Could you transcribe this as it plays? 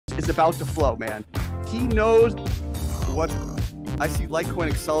is about to flow, man. He knows what. I see Litecoin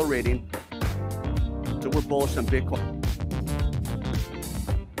accelerating, so we're bullish on Bitcoin.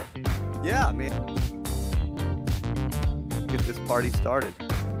 Yeah, man. Get this party started.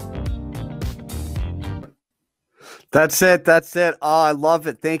 That's it. That's it. Oh, I love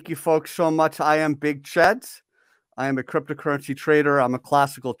it. Thank you, folks, so much. I am Big Cheds. I am a cryptocurrency trader. I'm a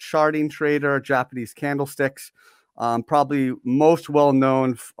classical charting trader, Japanese candlesticks. Probably most well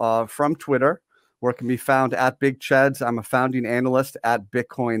known from Twitter, where it can be found at Big Cheds. I'm a founding analyst at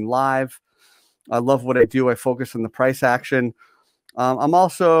Bitcoin Live. I love what I do. I focus on the price action. I'm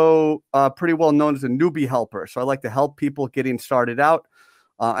also pretty well known as a newbie helper. So I like to help people getting started out.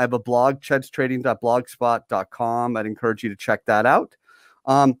 I have a blog, chedstrading.blogspot.com. I'd encourage you to check that out.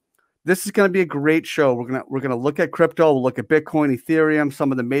 This is going to be a great show. We're gonna look at crypto. We'll look at Bitcoin, Ethereum,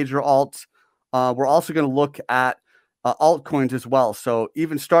 some of the major alts. We're also going to look at altcoins as well. So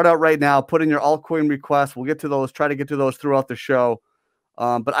even start out right now, put in your altcoin requests. We'll get to those, try to get to those throughout the show.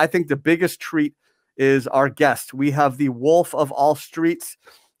 But I think the biggest treat is our guest. We have the Wolf of all streets,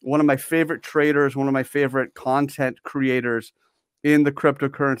 one of my favorite traders, one of my favorite content creators in the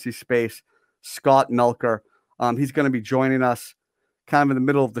cryptocurrency space, Scott Melker. He's going to be joining us kind of in the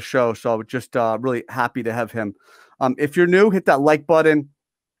middle of the show. So just really happy to have him. If you're new, hit that like button.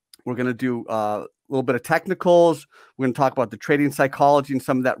 We're going to do a little bit of technicals. We're going to talk about the trading psychology and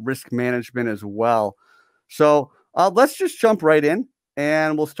some of that risk management as well. So let's just jump right in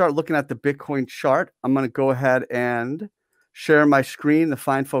and we'll start looking at the Bitcoin chart. I'm going to go ahead and share my screen. The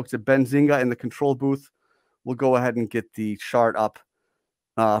fine folks at Benzinga in the control booth will go ahead and get the chart up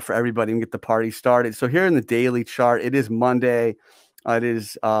for everybody and get the party started. So here in the daily chart, it is Monday. It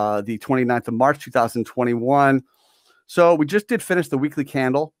is the 29th of March, 2021. So we just did finish the weekly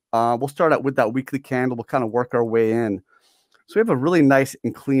candle. We'll start out with that weekly candle. We'll kind of work our way in. So we have a really nice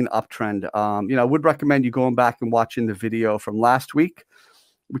and clean uptrend. I would recommend you going back and watching the video from last week.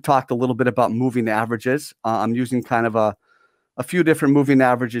 We talked a little bit about moving averages. I'm using kind of a few different moving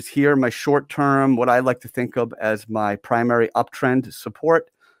averages here. My short term, what I like to think of as my primary uptrend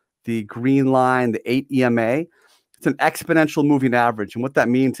support, the green line, the 8 EMA. It's an exponential moving average. And what that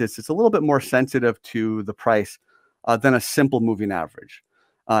means is it's a little bit more sensitive to the price than a simple moving average.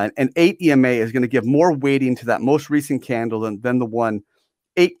 And 8 EMA is going to give more weighting to that most recent candle than the one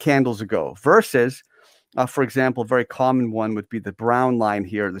 8 candles ago versus, for example, a very common one would be the brown line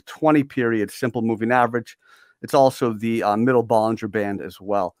here, the 20 period simple moving average. It's also the middle Bollinger Band as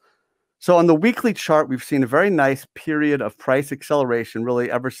well. So on the weekly chart, we've seen a very nice period of price acceleration really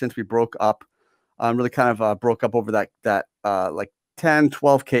ever since we broke up, really kind of broke up over that like 10,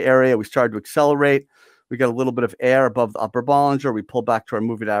 12K area. We started to accelerate. We got a little bit of air above the upper Bollinger. We pulled back to our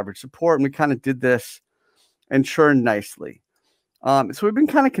moving average support, and we kind of did this and churned nicely. So we've been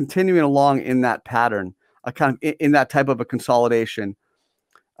kind of continuing along in that pattern, kind of in that type of a consolidation.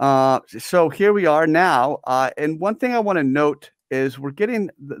 So here we are now. And one thing I want to note is we're getting,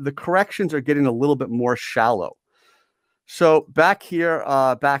 the corrections are getting a little bit more shallow. So back here,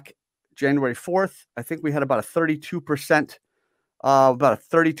 back January 4th, I think we had about a 32%. About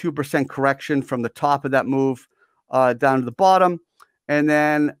a 32% correction from the top of that move down to the bottom. And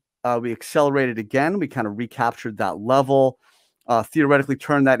then we accelerated again. We kind of recaptured that level, theoretically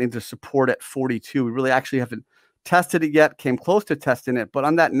turned that into support at 42. We really actually haven't tested it yet, came close to testing it. But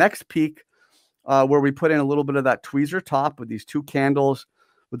on that next peak, where we put in a little bit of that tweezer top with these 2 candles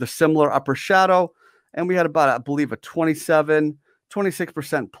with a similar upper shadow, and we had about, I believe, a 26%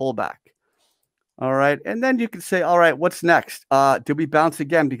 pullback. All right. And then you can say, all right, what's next? Did we bounce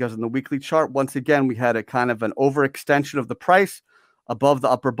again? Because in the weekly chart, once again, we had a kind of an overextension of the price above the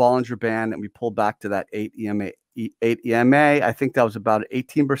upper Bollinger Band, and we pulled back to that 8 EMA. I think that was about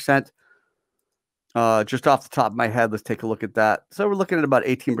 18%. Just off the top of my head, let's take a look at that. So we're looking at about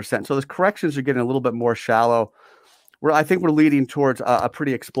 18%. So those corrections are getting a little bit more shallow. I think we're leading towards a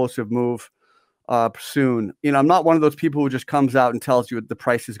pretty explosive move soon. I'm not one of those people who just comes out and tells you the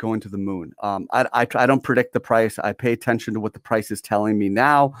price is going to the moon. I don't predict the price. I pay attention to what the price is telling me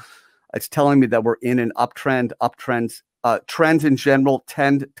now. It's telling me that we're in an uptrend. Trends in general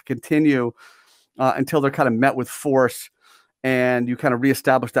tend to continue until they're kind of met with force and you kind of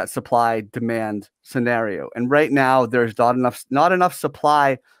reestablish that supply demand scenario. And right now there's not enough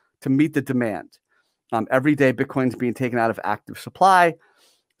supply to meet the demand. Every day Bitcoin's being taken out of active supply.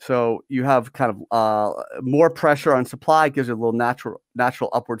 So you have kind of more pressure on supply, gives it a little natural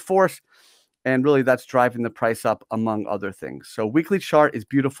upward force. And really that's driving the price up among other things. So weekly chart is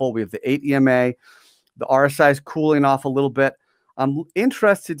beautiful. We have the 8 EMA. The RSI is cooling off a little bit. I'm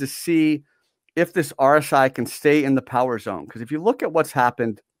interested to see if this RSI can stay in the power zone. Because if you look at what's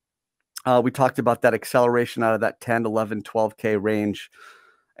happened We talked about that acceleration out of that 10, 11, 12K range.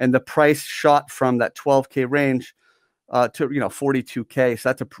 And the price shot from that 12K range to 42K. So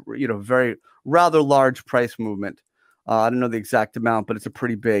that's a very rather large price movement. I don't know the exact amount, but it's a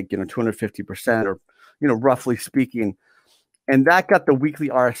pretty big, 250% or roughly speaking. And that got the weekly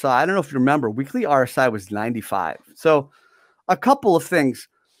RSI. I don't know if you remember, weekly RSI was 95. So a couple of things.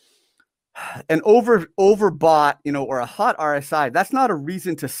 An overbought, or a hot RSI, that's not a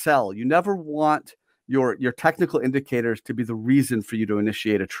reason to sell. You never want your technical indicators to be the reason for you to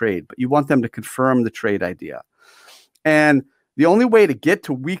initiate a trade, but you want them to confirm the trade idea. And the only way to get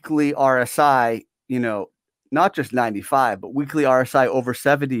to weekly RSI, not just 95, but weekly RSI over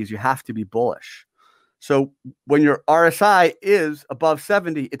 70 is you have to be bullish. So when your RSI is above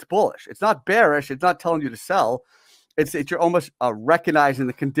 70, it's bullish. It's not bearish. It's not telling you to sell. You're almost recognizing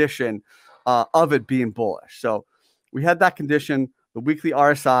the condition of it being bullish. So we had that condition, the weekly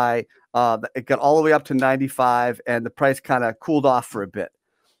RSI, it got all the way up to 95, and the price kind of cooled off for a bit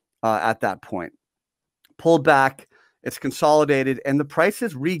at that point. Pulled back, it's consolidated, and the price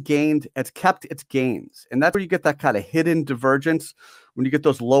has regained, it's kept its gains. And that's where you get that kind of hidden divergence, when you get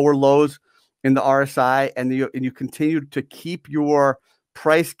those lower lows in the RSI, and you continue to keep your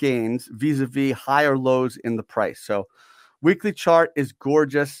price gains vis-a-vis higher lows in the price. So weekly chart is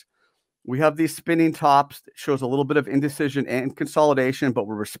gorgeous. We have these spinning tops that shows a little bit of indecision and consolidation, but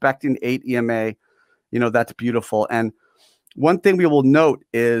we're respecting 8 EMA. That's beautiful. And one thing we will note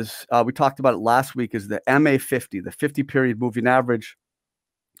is, we talked about it last week, is the MA50, the 50-period moving average.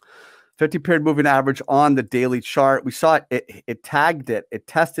 50-period moving average on the daily chart. We saw it tagged it,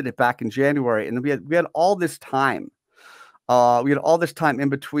 tested it back in January, and we had all this time. We had all this time in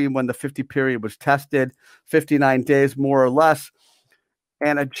between when the 50-period was tested, 59 days more or less.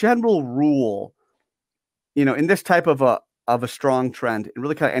 And a general rule, in this type of a strong trend, and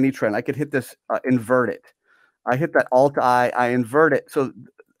really kind of any trend, I could hit this, invert it. I hit that Alt-I, I invert it. So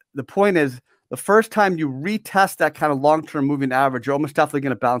the point is, the first time you retest that kind of long-term moving average, you're almost definitely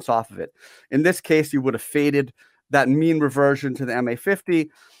going to bounce off of it. In this case, you would have faded that mean reversion to the MA50.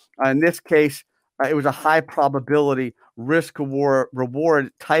 In this case, it was a high probability risk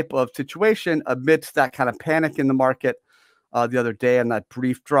reward type of situation amidst that kind of panic in the market the other day, and that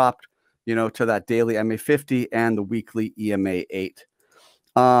brief dropped, to that daily MA50 and the weekly EMA 8.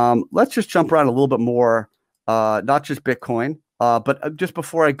 Let's just jump around a little bit more, not just Bitcoin, but just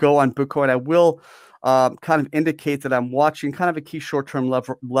before I go on Bitcoin, I will kind of indicate that I'm watching kind of a key short-term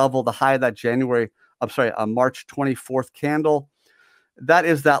level, the high of that March 24th candle. That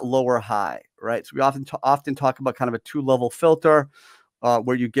is that lower high, right? So we often talk about kind of a 2-level filter,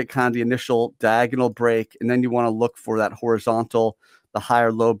 where you get kind of the initial diagonal break, and then you want to look for that horizontal, the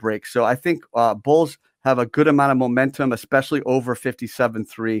higher low break. So I think bulls have a good amount of momentum, especially over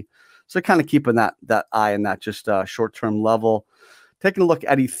 57.3. So kind of keeping that eye in that just short-term level. Taking a look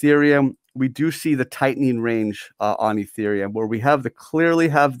at Ethereum, we do see the tightening range on Ethereum, where we clearly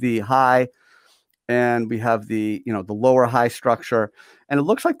have the high, and we have the the lower high structure, and it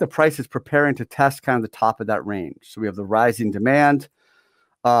looks like the price is preparing to test kind of the top of that range. So we have the rising demand,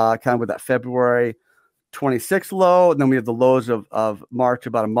 kind of with that February 26th low, and then we have the lows of March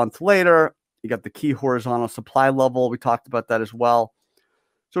about a month later. You got the key horizontal supply level. We talked about that as well.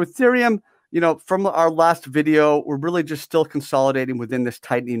 So Ethereum, from our last video, we're really just still consolidating within this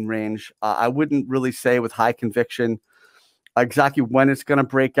tightening range. I wouldn't really say with high conviction exactly when it's going to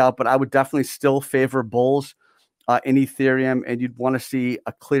break out, but I would definitely still favor bulls in Ethereum, and you'd want to see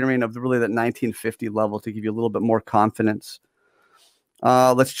a clearing of that 1950 level to give you a little bit more confidence.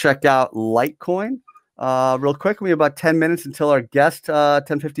 Let's check out Litecoin real quick. We have about 10 minutes until our guest,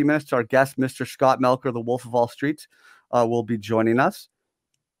 10-15 minutes to our guest, Mr. Scott Melker, the Wolf of All Streets, will be joining us.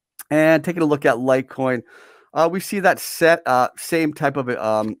 And taking a look at Litecoin, we see that same type of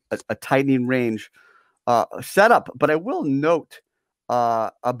a tightening range setup, but I will note,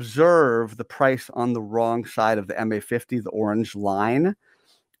 observe the price on the wrong side of the MA50, the orange line.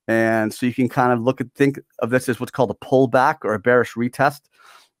 And so you can kind of think of this as what's called a pullback or a bearish retest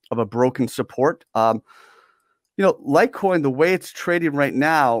of a broken support. Litecoin, the way it's trading right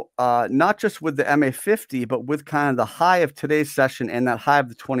now, not just with the MA50, but with kind of the high of today's session and that high of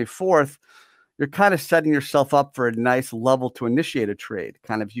the 24th, you're kind of setting yourself up for a nice level to initiate a trade.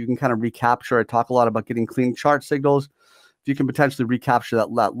 You can kind of recapture. I talk a lot about getting clean chart signals. If you can potentially recapture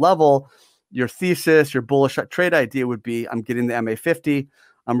that level, your thesis, your bullish trade idea would be, I'm getting the MA50,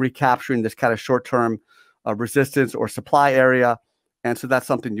 I'm recapturing this kind of short-term resistance or supply area. And so that's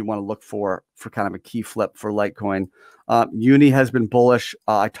something you want to look for kind of a key flip for Litecoin. Uni has been bullish.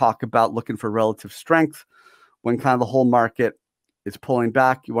 I talk about looking for relative strength when kind of the whole market is pulling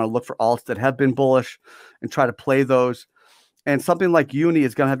back. You want to look for alts that have been bullish and try to play those. And something like Uni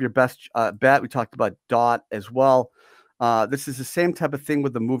is going to have your best bet. We talked about DOT as well. This is the same type of thing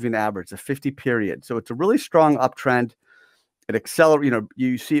with the moving average, a 50 period. So it's a really strong uptrend. It accelerates,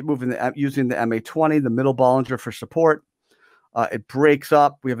 you see it moving using the MA20, the middle Bollinger for support. It breaks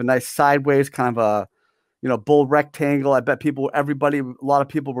up. We have a nice sideways kind of a, bull rectangle. I bet a lot of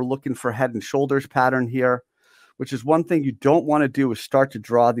people were looking for head and shoulders pattern here, which is one thing you don't want to do is start to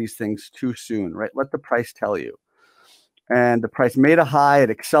draw these things too soon, right? Let the price tell you. And the price made a high, it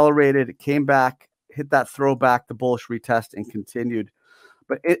accelerated, it came back, hit that throwback, the bullish retest, and continued.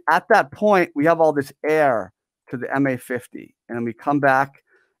 But at that point, we have all this air to the MA50, and then we come back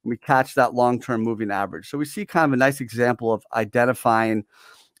and we catch that long-term moving average. So we see kind of a nice example of identifying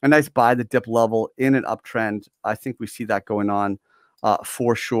a nice buy the dip level in an uptrend. I think we see that going on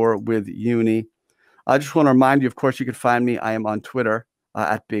for sure with Uni. I just want to remind you, of course, you can find me. I am on Twitter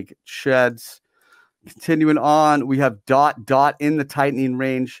at Big Cheds. Continuing on, we have DOT in the tightening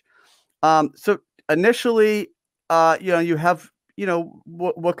range. So initially, you have,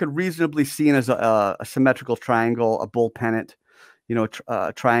 what could reasonably seen as a symmetrical triangle, a bull pennant,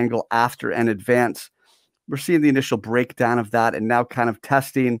 a triangle after an advance. We're seeing the initial breakdown of that, and now kind of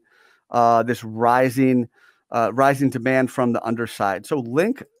testing this rising demand from the underside. So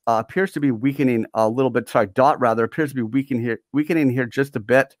Link appears to be weakening a little bit. Sorry, DOT rather appears to be weakening here just a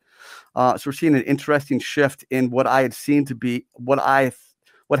bit. So we're seeing an interesting shift in what I had seen to be what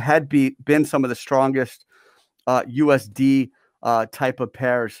had been some of the strongest USD type of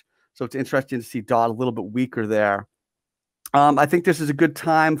pairs. So it's interesting to see DOT a little bit weaker there. I think this is a good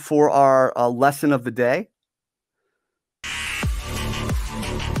time for our lesson of the day.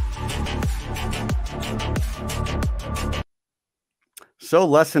 So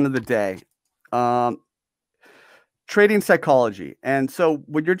lesson of the day. Trading psychology. And so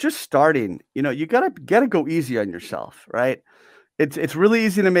when you're just starting, you gotta go easy on yourself, right? It's really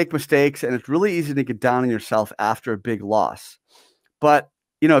easy to make mistakes, and it's really easy to get down on yourself after a big loss. But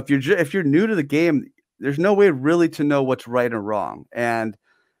if you're new to the game, there's no way really to know what's right or wrong. And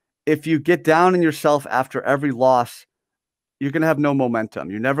if you get down on yourself after every loss, you're going to have no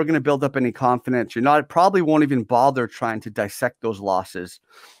momentum. You're never going to build up any confidence. Probably won't even bother trying to dissect those losses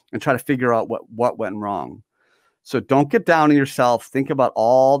and try to figure out what went wrong. So don't get down on yourself. Think about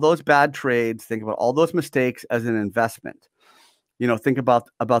all those bad trades. Think about all those mistakes as an investment. Think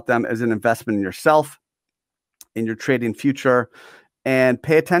about them as an investment in yourself, in your trading future, and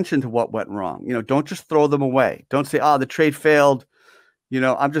pay attention to what went wrong. Don't just throw them away. Don't say, the trade failed.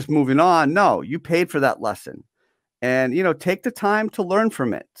 I'm just moving on. No, you paid for that lesson. And, take the time to learn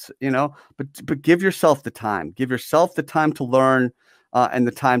from it, but give yourself the time. Give yourself the time to learn and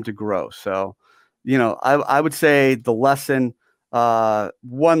the time to grow. So, I would say the lesson,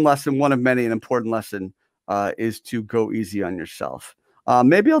 one of many, an important lesson is to go easy on yourself.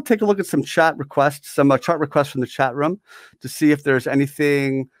 Maybe I'll take a look at some chart requests from the chat room to see if there's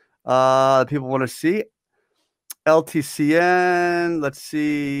anything people want to see. LTCN, let's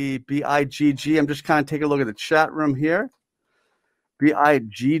see, BIGG. I'm just kind of taking a look at the chat room here.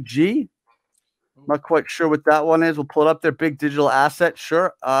 BIGG. Not quite sure what that one is. We'll pull it up there. Big digital asset.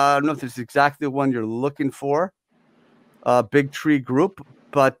 Sure. I don't know if this is exactly the one you're looking for. Big Tree Group.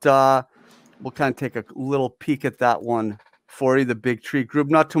 But we'll kind of take a little peek at that one for you, the Big Tree Group.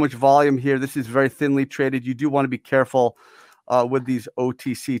 Not too much volume here. This is very thinly traded. You do want to be careful with these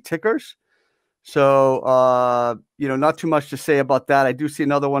OTC tickers. So, not too much to say about that. I do see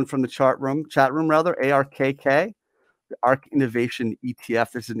another one from the chat room, ARKK. ARK Innovation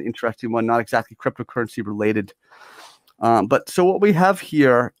ETF. This is an interesting one, not exactly cryptocurrency related. But so what we have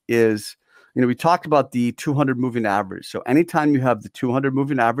here is, we talked about the 200 moving average. So anytime you have the 200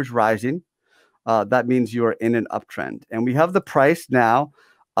 moving average rising, that means you are in an uptrend. And we have the price now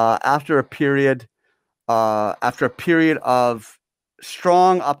after a period of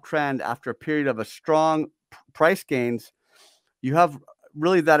strong uptrend, after a period of a strong price gains, you have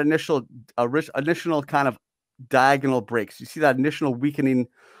really that initial kind of diagonal breaks. You see that initial weakening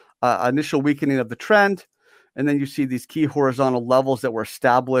of the trend, and then you see these key horizontal levels that were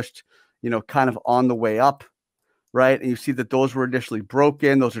established, kind of on the way up, right? And you see that those were initially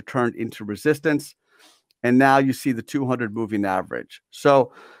broken, those are turned into resistance, and now you see the 200 moving average.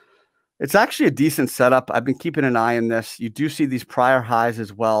 So it's actually a decent setup. I've been keeping an eye on this. You do see these prior highs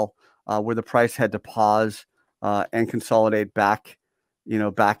as well, where the price had to pause and consolidate back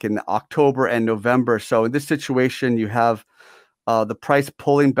in October and November. So in this situation, you have the price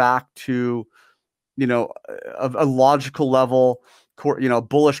pulling back to, a logical level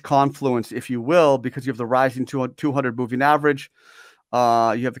bullish confluence, if you will, because you have the rising 200 moving average. You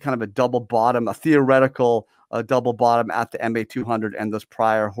have the kind of a double bottom, a theoretical double bottom at the MA 200 and those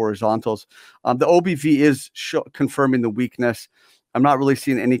prior horizontals. The OBV is confirming the weakness. I'm not really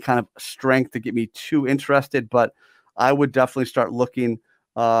seeing any kind of strength to get me too interested, but I would definitely start looking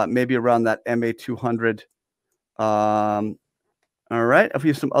maybe around that MA 200. All right. I'll give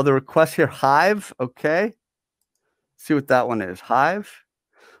you some other requests here. Hive. Okay. See what that one is. Hive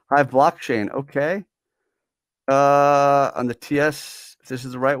blockchain. Okay. On the TS, if this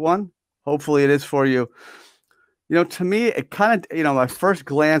is the right one, hopefully it is for you. To me, it kind of, my first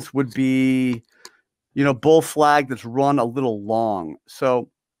glance would be, bull flag that's run a little long. So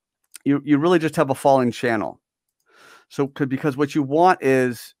you really just have a falling channel. So because what you want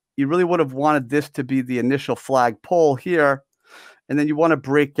is, you really would have wanted this to be the initial flag pull here. And then you want to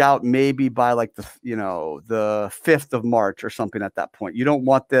break out maybe by like the 5th of March or something at that point. You don't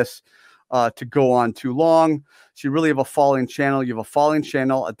want this to go on too long. So you really have a falling channel. You have a falling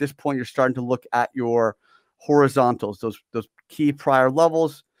channel. At this point, you're starting to look at your horizontals, those key prior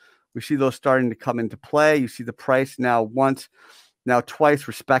levels. We see those starting to come into play. You see the price now once, now twice,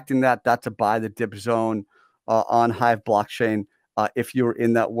 respecting that. That's a buy the dip zone on Hive blockchain if you're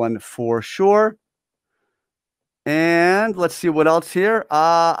in that one for sure. And let's see what else here.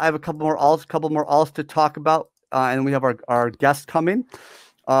 I have a couple more alts to talk about. And we have our guest coming,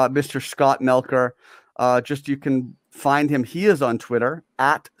 Mr. Scott Melker. You can find him. He is on Twitter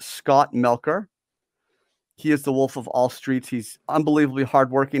at Scott Melker. He is the Wolf of All Streets. He's unbelievably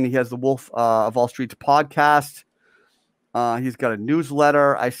hardworking. He has the Wolf of All Streets podcast. He's got a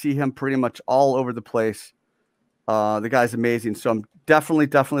newsletter. I see him pretty much all over the place. The guy's amazing. So I'm definitely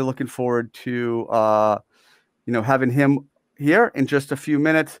looking forward to having him here in just a few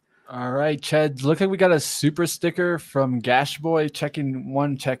minutes. All right, Cheds. Look like we got a super sticker from Gash Boy. Check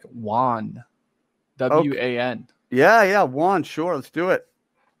Juan. W-A-N. Yeah, Juan. Sure, let's do it.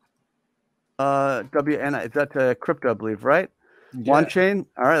 W-N. Is that crypto, I believe, right? Yeah. Juan Chain.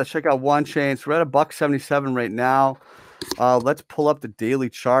 All right, let's check out Juan Chain. So we're at $1.77 right now. Let's pull up the daily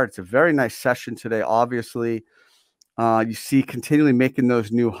chart. It's a very nice session today, obviously. You see continually making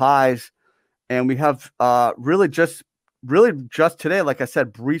those new highs. And we have really just today, like I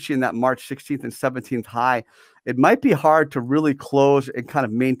said, breaching that March 16th and 17th high. It might be hard to really close and kind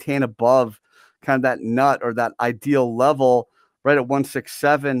of maintain above kind of that nut or that ideal level right at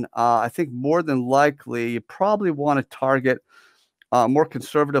 167. I think more than likely you probably want to target a more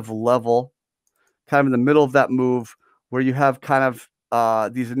conservative level, kind of in the middle of that move where you have kind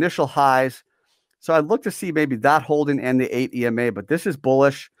of these initial highs. So I'd look to see maybe that holding and the 8 EMA, but this is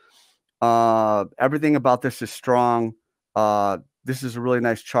bullish. Everything about this is strong. This is a really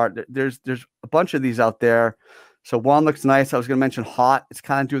nice chart. There's a bunch of these out there. So one looks nice. I was going to mention HOT. It's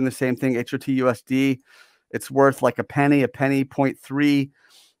kind of doing the same thing. HOT USD. It's worth like a penny 0.3.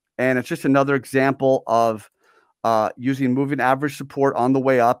 And it's just another example of using moving average support on the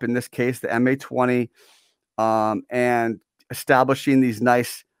way up. In this case, the MA20, and establishing these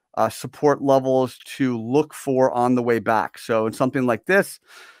nice support levels to look for on the way back. So in something like this,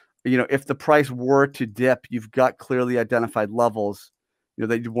 if the price were to dip, you've got clearly identified levels,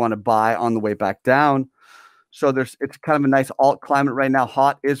 that you want to buy on the way back down. So it's kind of a nice alt climate right now.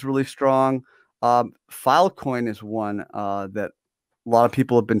 HOT is really strong. Filecoin is one that a lot of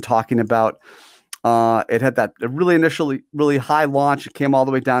people have been talking about. It had that really initially really high launch. It came all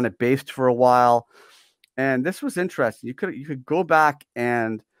the way down. It based for a while, and this was interesting. You could go back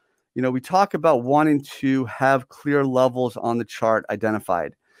and, we talk about wanting to have clear levels on the chart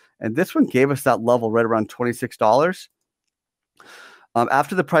identified. And this one gave us that level right around $26.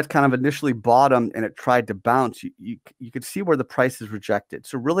 After the price kind of initially bottomed and it tried to bounce, you could see where the price is rejected.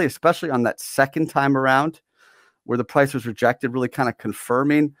 So really, especially on that second time around where the price was rejected, really kind of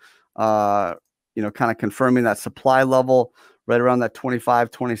confirming, that supply level right around that $25,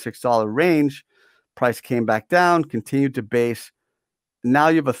 $26 range. Price came back down, continued to base. Now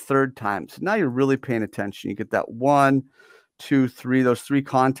you have a third time. So now you're really paying attention. You get that 1, 2, 3, those 3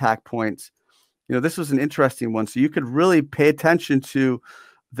 contact points. This was an interesting one. So you could really pay attention to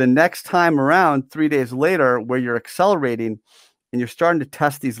the next time around 3 days later where you're accelerating and you're starting to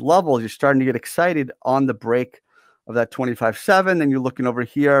test these levels. You're starting to get excited on the break of that 25.7. Then you're looking over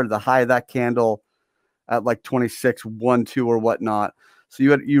here, the high of that candle at like 26.12 or whatnot. So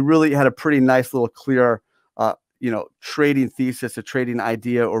you really had a pretty nice little clear trading thesis, a trading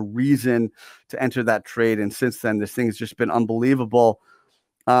idea or reason to enter that trade. And since then, this thing has just been unbelievable.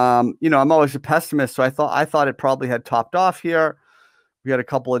 I'm always a pessimist, so I thought it probably had topped off here. We had a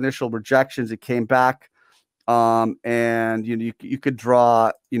couple initial rejections. It came back. And you could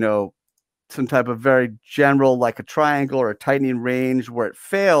draw some type of very general, like a triangle or a tightening range where it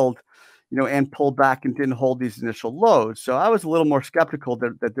failed, and pulled back and didn't hold these initial lows. So I was a little more skeptical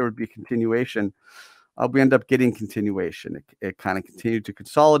that there would be continuation. We end up getting continuation. It kind of continued to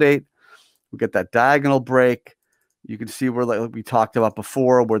consolidate. We get that diagonal break. You can see where, like we talked about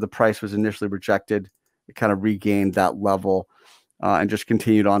before, where the price was initially rejected. It kind of regained that level and just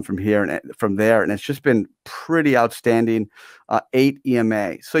continued on from here and from there. And it's just been pretty outstanding. 8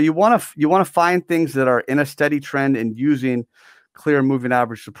 EMA. So you want to find things that are in a steady trend and using clear moving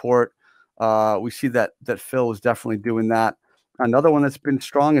average support. We see that Phil is definitely doing that. Another one that's been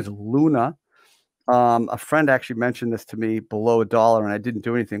strong is Luna. A friend actually mentioned this to me below $1, and I didn't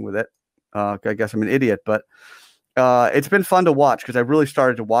do anything with it. I guess I'm an idiot, but it's been fun to watch because I really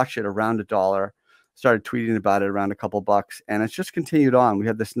started to watch it around $1. Started tweeting about it around a couple bucks, and it's just continued on. We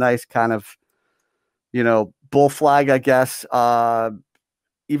had this nice kind of, bull flag, I guess,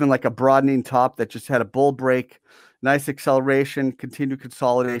 even like a broadening top that just had a bull break, nice acceleration, continued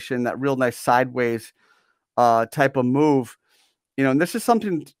consolidation, that real nice sideways type of move. And this is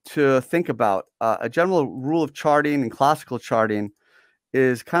something to think about. A general rule of charting and classical charting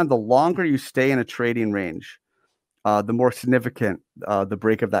is kind of the longer you stay in a trading range, the more significant the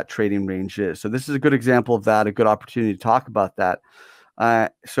break of that trading range is. So this is a good example of that, a good opportunity to talk about that.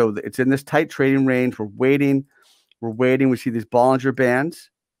 So it's in this tight trading range. We're waiting. We see these Bollinger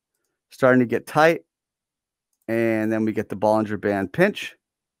Bands starting to get tight. And then we get the Bollinger Band pinch.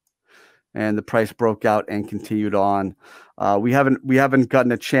 And the price broke out and continued on. We haven't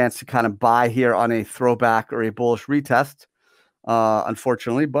gotten a chance to kind of buy here on a throwback or a bullish retest,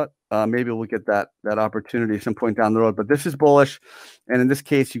 unfortunately, but maybe we'll get that opportunity some point down the road. But this is bullish, and in this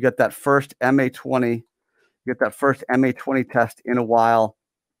case, you get that first MA20, you get that first MA20 test in a while.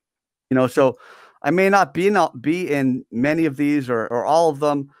 So I may not be in many of these or all of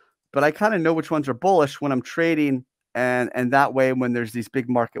them, but I kind of know which ones are bullish when I'm trading. And that way, when there's these big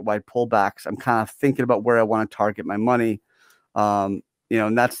market wide pullbacks, I'm kind of thinking about where I want to target my money. And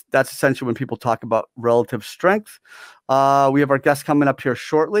that's essentially when people talk about relative strength. We have our guest coming up here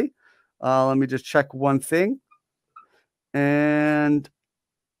shortly. Let me just check one thing. And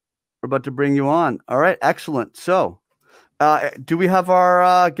we're about to bring you on. All right, excellent. So do we have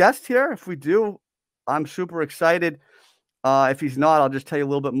our guest here? If we do, I'm super excited. If he's not, I'll just tell you a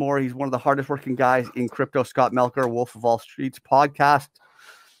little bit more. He's one of the hardest working guys in crypto. Scott Melker, Wolf of All Streets podcast.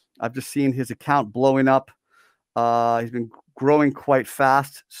 I've just seen his account blowing up. He's been growing quite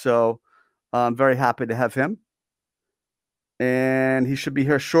fast. So I'm very happy to have him. And he should be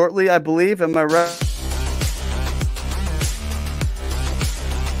here shortly, I believe. Am I right?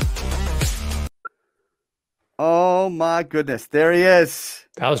 Oh my goodness. There he is.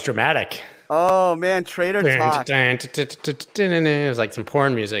 That was dramatic. Oh man, Trader Talk. It was like some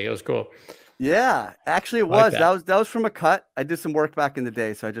porn music. It was cool. Yeah, actually it was. That was from a cut. I did some work back in the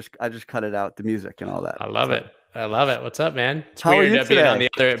day, so I just cut it out, the music and all that. I love it. What's up, man? It's How weird are you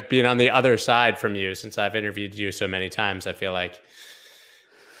today? being on the other side from you, since I've interviewed you so many times. I feel like.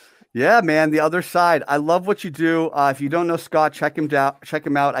 Yeah, man, the other side. I love what you do. If you don't know Scott, check him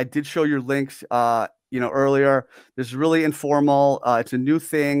out. I did show your links earlier. This is really informal. It's a new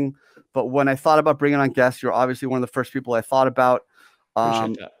thing. But when I thought about bringing on guests, you're obviously one of the first people I thought about.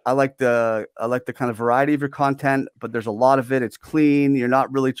 I like the kind of variety of your content, but there's a lot of it. It's clean. You're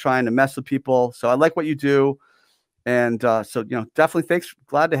not really trying to mess with people. So I like what you do. And so definitely thanks.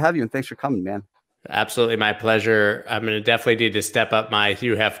 Glad to have you, and thanks for coming, man. Absolutely, my pleasure. I'm going to definitely need to step up my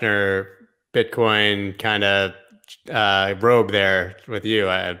Hugh Hefner Bitcoin kind of robe there with you.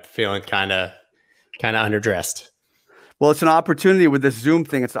 I'm feeling kind of underdressed. Well, it's an opportunity with this Zoom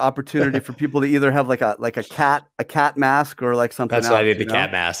thing. It's an opportunity for people to either have like a cat mask or like something. That's why I need the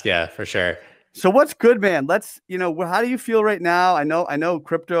cat mask. Yeah, for sure. So what's good, man? Let's, how do you feel right now? I know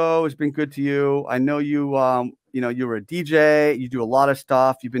crypto has been good to you. I know you were a DJ, you do a lot of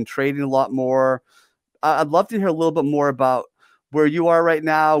stuff. You've been trading a lot more. I'd love to hear a little bit more about where you are right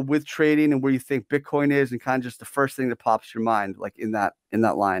now with trading and where you think Bitcoin is, and kind of just the first thing that pops your mind, like in that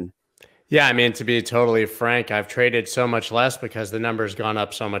line. Yeah, I mean, to be totally frank, I've traded so much less because the number's gone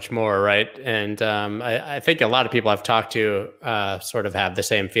up so much more, right? And I think a lot of people I've talked to sort of have the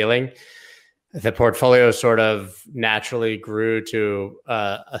same feeling. The portfolio sort of naturally grew to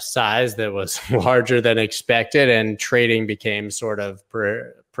a size that was larger than expected, and trading became sort of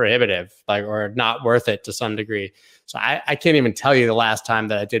prohibitive, or not worth it to some degree. So I can't even tell you the last time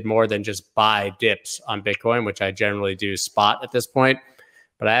that I did more than just buy dips on Bitcoin, which I generally do spot at this point.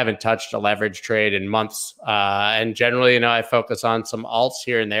 But I haven't touched a leverage trade in months. And generally, I focus on some alts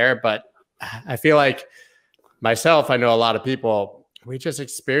here and there. But I feel like myself, I know a lot of people, we just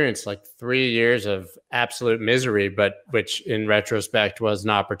experienced like 3 years of absolute misery, but which in retrospect was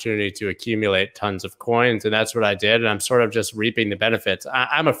an opportunity to accumulate tons of coins. And that's what I did. And I'm sort of just reaping the benefits.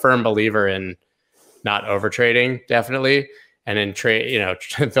 I'm a firm believer in not over trading, definitely. And in trade,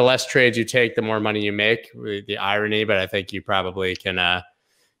 the less trades you take, the more money you make. The irony, but I think you probably can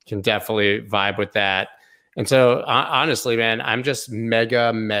definitely vibe with that. And so honestly, man, I'm just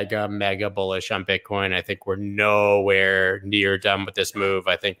mega, mega, mega bullish on Bitcoin. I think we're nowhere near done with this move.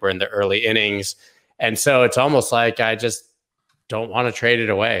 I think we're in the early innings. And so it's almost like I just don't want to trade it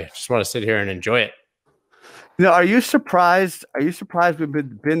away. Just want to sit here and enjoy it. Are you surprised? Are you surprised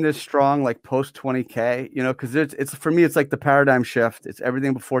we've been this strong, like post 20K? Because it's for me, it's like the paradigm shift. It's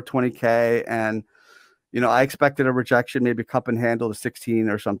everything before 20K, and I expected a rejection, maybe cup and handle to 16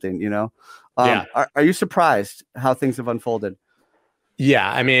 or something. Yeah. Are you surprised how things have unfolded?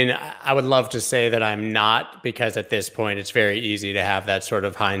 Yeah, I mean, I would love to say that I'm not, because at this point, it's very easy to have that sort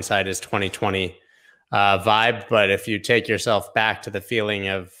of hindsight is 2020 vibe. But if you take yourself back to the feeling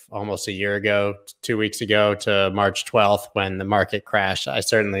of almost a year ago, 2 weeks ago to March 12th, when the market crashed, I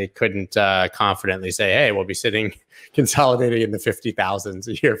certainly couldn't confidently say, hey, we'll be sitting consolidating in the 50,000s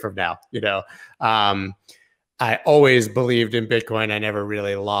a year from now. I always believed in Bitcoin. I never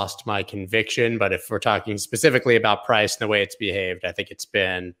really lost my conviction. But if we're talking specifically about price and the way it's behaved, I think it's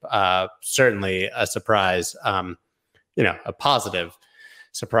been certainly a surprise, a positive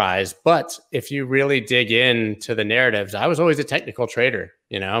surprise. But if you really dig into the narratives, I was always a technical trader,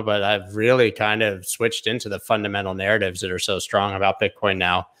 but I've really kind of switched into the fundamental narratives that are so strong about Bitcoin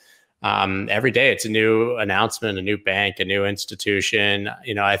now. Every day it's a new announcement, a new bank, a new institution.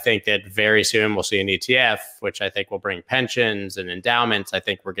 I think that very soon we'll see an ETF, which I think will bring pensions and endowments. I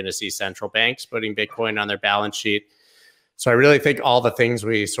think we're going to see central banks putting Bitcoin on their balance sheet. So I really think all the things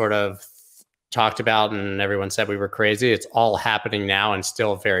we sort of talked about and everyone said we were crazy, it's all happening now and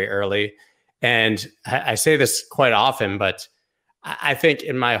still very early. And I say this quite often, but I think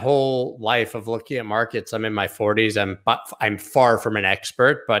in my whole life of looking at markets, I'm in my 40s. I'm far from an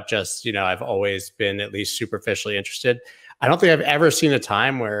expert, but just, I've always been at least superficially interested. I don't think I've ever seen a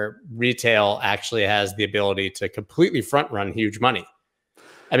time where retail actually has the ability to completely front run huge money.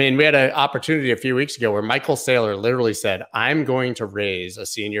 I mean, we had an opportunity a few weeks ago where Michael Saylor literally said, I'm going to raise a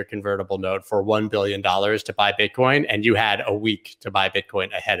senior convertible note for $1 billion to buy Bitcoin. And you had a week to buy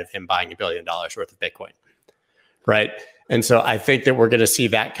Bitcoin ahead of him buying $1 billion worth of Bitcoin. Right. And so I think that we're going to see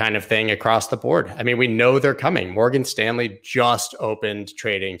that kind of thing across the board. I mean, we know they're coming. Morgan Stanley just opened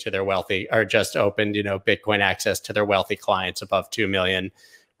trading to their wealthy, or just opened, Bitcoin access to their wealthy clients above 2 million.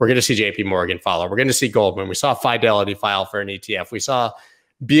 We're going to see JP Morgan follow. We're going to see Goldman. We saw Fidelity file for an ETF. We saw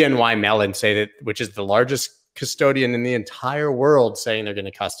BNY Mellon say that, which is the largest custodian in the entire world, saying they're going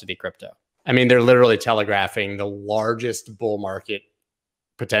to custody crypto. I mean, they're literally telegraphing the largest bull market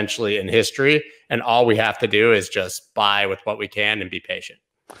potentially in history. And all we have to do is just buy with what we can and be patient.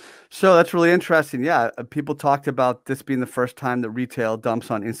 So that's really interesting. Yeah. People talked about this being the first time that retail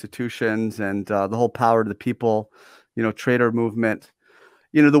dumps on institutions, and the whole power to the people, trader movement.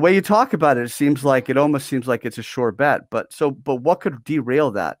 The way you talk about it, it almost seems like it's a sure bet. But what could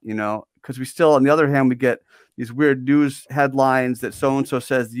derail that? Because we still, on the other hand, we get these weird news headlines that so-and-so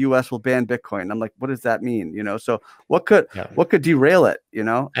says the US will ban Bitcoin. I'm like, what does that mean? So what could derail it?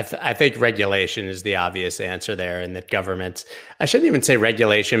 I think regulation is the obvious answer there, and that governments, I shouldn't even say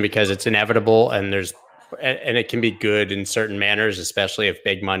regulation because it's inevitable, and it can be good in certain manners, especially if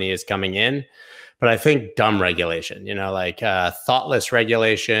big money is coming in. But I think dumb regulation, thoughtless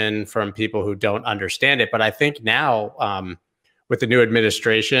regulation from people who don't understand it. But I think now with the new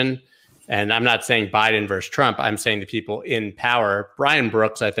administration, and I'm not saying Biden versus Trump, I'm saying the people in power. Brian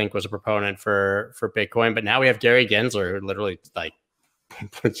Brooks, I think, was a proponent for Bitcoin, but now we have Gary Gensler, who literally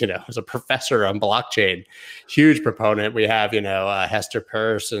is a professor on blockchain, huge proponent. We have, Hester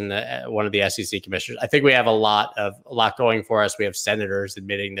Peirce and one of the SEC commissioners. I think we have a lot going for us. We have senators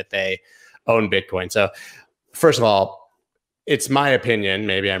admitting that they own Bitcoin. So first of all, it's my opinion,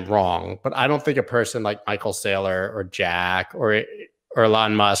 maybe I'm wrong, but I don't think a person like Michael Saylor or Jack or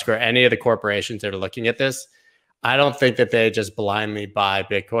Elon Musk or any of the corporations that are looking at this, I don't think that they just blindly buy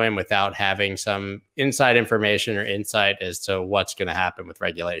Bitcoin without having some inside information or insight as to what's going to happen with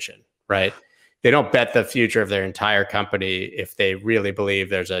regulation, right? They don't bet the future of their entire company if they really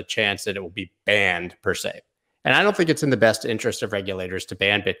believe there's a chance that it will be banned per se. And I don't think it's in the best interest of regulators to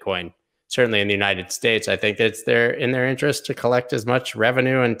ban Bitcoin. Certainly in the United States, I think it's in their interest to collect as much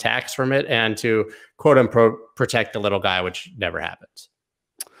revenue and tax from it and to quote unquote protect the little guy, which never happens.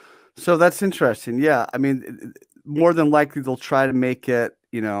 So that's interesting. Yeah. I mean, more than likely they'll try to make it,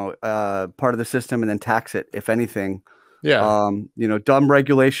 part of the system and then tax it, if anything. Yeah. Dumb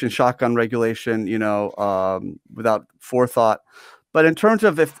regulation, shotgun regulation, without forethought. But in terms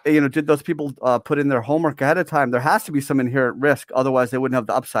of if, did those people put in their homework ahead of time, there has to be some inherent risk. Otherwise, they wouldn't have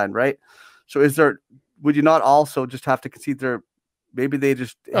the upside, right? So would you not also just have to concede maybe they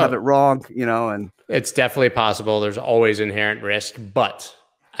just have it wrong, and it's definitely possible. There's always inherent risk, but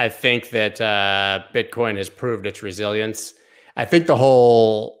I think that Bitcoin has proved its resilience. I think the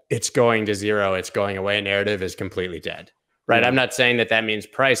whole "it's going to zero, it's going away" narrative is completely dead, right? Yeah. I'm not saying that means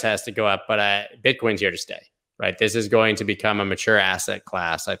price has to go up, but Bitcoin's here to stay, right? This is going to become a mature asset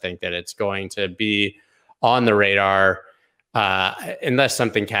class. I think that it's going to be on the radar unless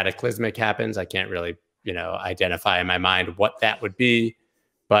something cataclysmic happens. I can't really, identify in my mind what that would be,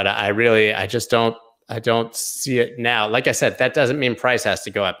 but I just don't. I don't see it now. Like I said, that doesn't mean price has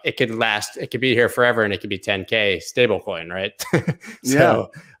to go up. It could last. It could be here forever, and it could be 10K stablecoin, right?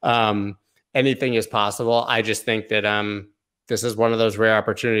 So anything is possible. I just think that this is one of those rare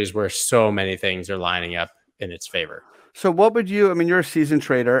opportunities where so many things are lining up in its favor. So what would you? I mean, you're a seasoned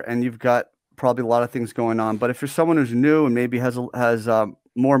trader, and you've got probably a lot of things going on. But if you're someone who's new and maybe has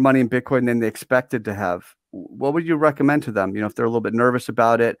more money in Bitcoin than they expected to have, what would you recommend to them? If they're a little bit nervous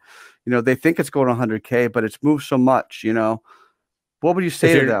about it. They think it's going to 100K, but it's moved so much, what would you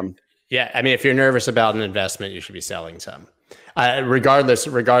say to them? Yeah. I mean, if you're nervous about an investment, you should be selling some,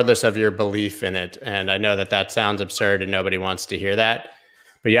 regardless of your belief in it. And I know that sounds absurd and nobody wants to hear that,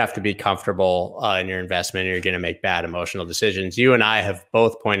 but you have to be comfortable in your investment, or you're going to make bad emotional decisions. You and I have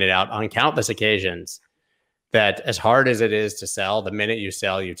both pointed out on countless occasions that as hard as it is to sell, the minute you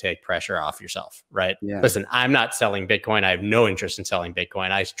sell, you take pressure off yourself, right? Yeah. Listen, I'm not selling Bitcoin. I have no interest in selling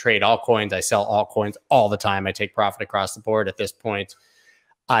Bitcoin. I trade altcoins. I sell altcoins all the time. I take profit across the board at this point.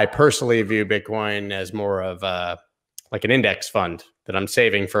 I personally view Bitcoin as more of like an index fund that I'm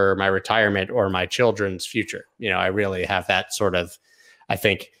saving for my retirement or my children's future. I really have that sort of, I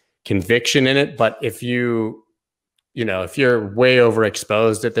think, conviction in it. But if if you're way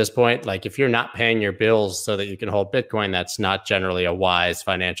overexposed at this point, like if you're not paying your bills so that you can hold Bitcoin, that's not generally a wise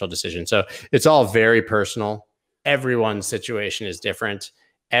financial decision. So it's all very personal. Everyone's situation is different.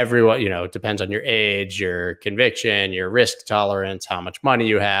 Everyone, it depends on your age, your conviction, your risk tolerance, how much money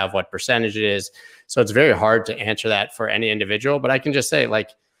you have, what percentage it is. So it's very hard to answer that for any individual, but I can just say,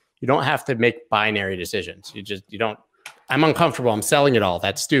 like, you don't have to make binary decisions. I'm uncomfortable. I'm selling it all.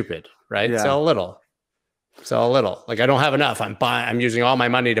 That's stupid, right? Yeah. Sell a little. Like, I don't have enough. I'm using all my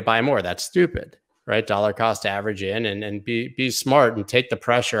money to buy more. That's stupid, right? Dollar cost average in and be smart and take the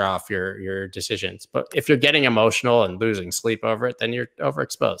pressure off your decisions. But if you're getting emotional and losing sleep over it, then you're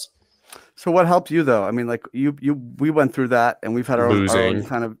overexposed. So what helped you though? I mean, like we went through that, and we've had our own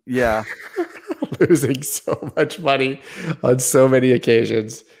kind of, losing so much money on so many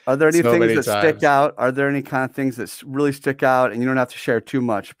occasions. Are there any things that stick out? Are there any kind of things that really stick out? And you don't have to share too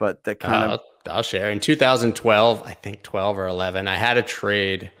much, but that kind of. I'll share. In 2012, I think 12 or 11, I had a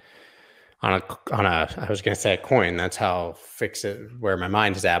trade on I was going to say a coin. That's how fix it where my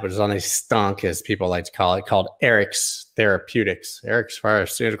mind is at, but it's on a stunk, as people like to call it, called Eric's Therapeutics. Eric's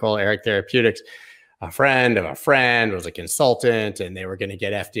Pharmaceutical, Eric Therapeutics. A friend of a friend was a consultant, and they were going to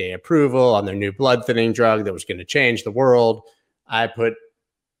get FDA approval on their new blood thinning drug that was going to change the world. I put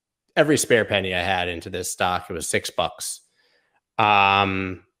every spare penny I had into this stock. It was $6.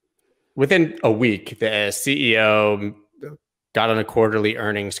 Within a week, the CEO got on a quarterly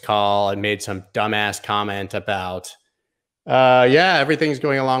earnings call and made some dumbass comment about, everything's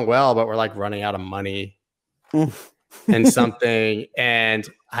going along well, but we're like running out of money and something. And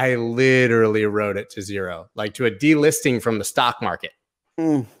I literally wrote it to zero, like to a delisting from the stock market.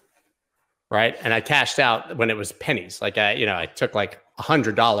 Right. And I cashed out when it was pennies. Like I took like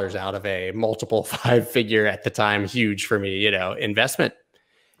 $100 out of a multiple 5-figure at the time, huge for me, investment.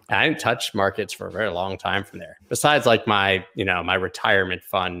 And I didn't touch markets for a very long time from there. Besides like my retirement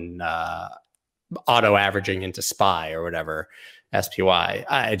fund, auto averaging into SPY or whatever, SPY,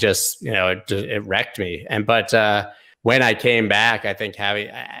 I just, it wrecked me. But when I came back, I think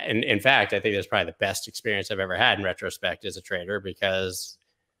in fact, I think that's probably the best experience I've ever had in retrospect as a trader, because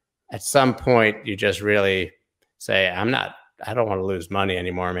at some point you just really say, I don't want to lose money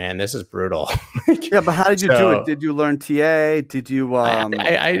anymore, man. This is brutal. Yeah, but how did you do it? Did you learn TA? Did you?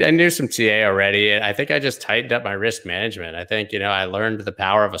 I knew some TA already. I think I just tightened up my risk management. I think, I learned the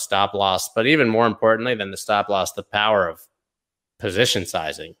power of a stop loss, but even more importantly than the stop loss, the power of position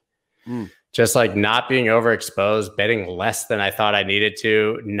sizing. just like not being overexposed, betting less than I thought I needed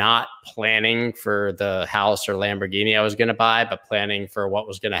to, not planning for the house or Lamborghini I was going to buy, but planning for what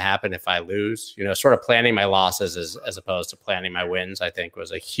was going to happen if I lose, sort of planning my losses as opposed to planning my wins, I think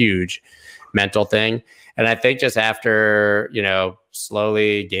was a huge mental thing. And I think just after,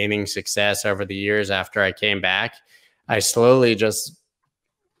 slowly gaining success over the years after I came back, I slowly just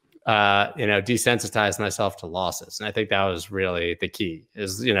desensitize myself to losses. And I think that was really the key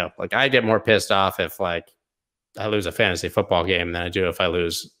is, like I get more pissed off if like I lose a fantasy football game than I do if I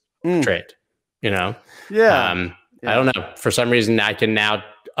lose a trade, Yeah. I don't know. For some reason, I can now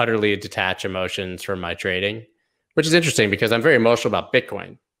utterly detach emotions from my trading, which is interesting because I'm very emotional about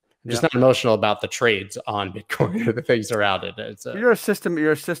Bitcoin. I'm just not emotional about the trades on Bitcoin or the things around it. You're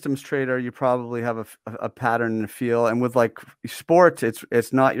a systems trader. You probably have a pattern and a feel. And with like sports,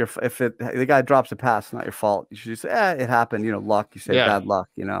 it's not your, the guy drops a pass, it's not your fault. You should just say, it happened, luck. You say bad luck,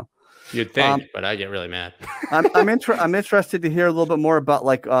 You'd think, but I get really mad. I'm interested to hear a little bit more about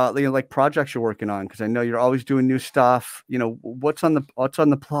like projects you're working on, because I know you're always doing new stuff. What's on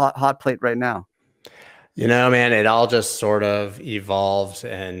the hot plate right now? Man, it all just sort of evolved,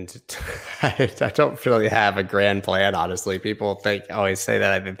 and I don't really have a grand plan, honestly. People always say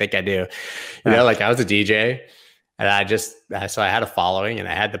that. I think I do. Like I was a DJ, and so I had a following, and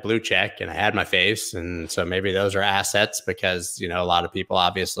I had the blue check, and I had my face, and so maybe those are assets because a lot of people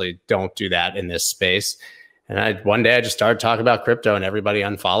obviously don't do that in this space. And one day I just started talking about crypto, and everybody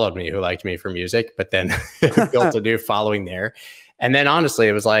unfollowed me who liked me for music, but then built a new following there. And then honestly,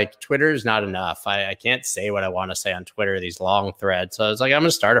 it was like, Twitter is not enough. I can't say what I want to say on Twitter, these long threads. So I was like, I'm going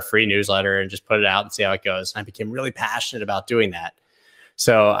to start a free newsletter and just put it out and see how it goes. And I became really passionate about doing that.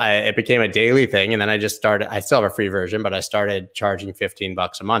 So it became a daily thing. And then I still have a free version, but I started charging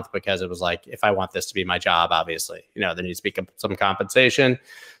 $15 a month because it was like, if I want this to be my job, obviously, there needs to be some compensation.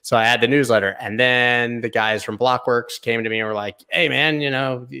 So I had the newsletter, and then the guys from Blockworks came to me and were like, hey man,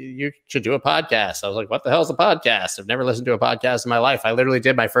 you should do a podcast. I was like, what the hell is a podcast? I've never listened to a podcast in my life. I literally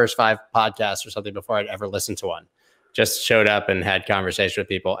did my first 5 podcasts or something before I'd ever listened to one. Just showed up and had conversation with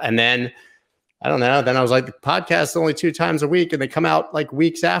people. And then I don't know. Then I was like, the podcast is only 2 times a week and they come out like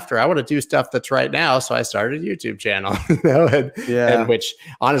weeks after. I want to do stuff that's right now. So I started a YouTube channel, and which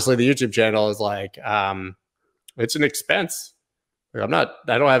honestly, the YouTube channel is like, it's an expense. I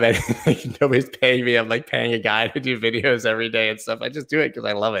don't have anything. Nobody's paying me. I'm like paying a guy to do videos every day and stuff. I just do it because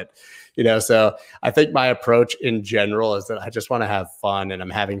I love it. So I think my approach in general is that I just want to have fun, and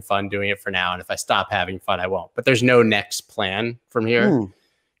I'm having fun doing it for now. And if I stop having fun, I won't. But there's no next plan from here.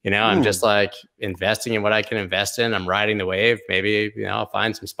 I'm just like investing in what I can invest in. I'm riding the wave. Maybe, I'll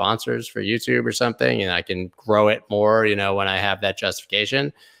find some sponsors for YouTube or something, and I can grow it more, when I have that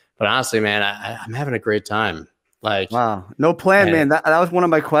justification. But honestly, man, I'm having a great time. Like, wow, no plan, man. That was one of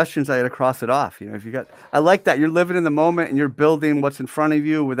my questions. I had to cross it off. I like that you're living in the moment and you're building what's in front of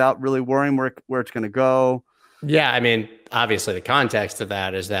you without really worrying where it's going to go. Yeah. I mean, obviously the context of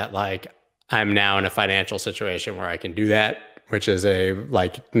that is that like, I'm now in a financial situation where I can do that, which is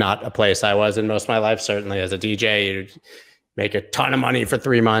not a place I was in most of my life. Certainly as a DJ, you'd make a ton of money for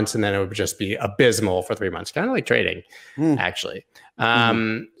 3 months and then it would just be abysmal for 3 months, kind of like trading, actually.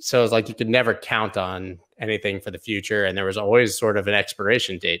 So it's like you could never count on anything for the future. And there was always sort of an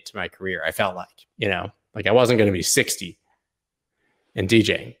expiration date to my career. I felt like, like I wasn't going to be 60 in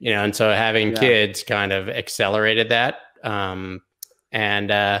DJing, and so having kids kind of accelerated that.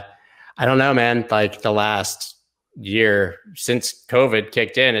 And I don't know, man, like the last year since COVID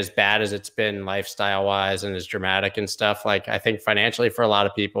kicked in, as bad as it's been lifestyle wise and as dramatic and stuff, like I think financially for a lot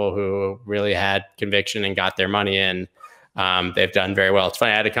of people who really had conviction and got their money in, they've done very well. It's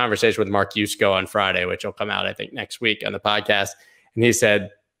funny. I had a conversation with Mark Yusko on Friday, which will come out, I think, next week on the podcast. And he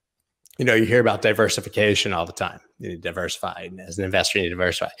said, you hear about diversification all the time. You need to diversify. And as an investor, you need to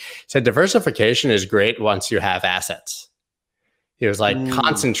diversify. He said, diversification is great once you have assets. He was like,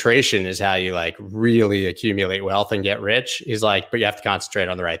 concentration is how you like really accumulate wealth and get rich. He's like, but you have to concentrate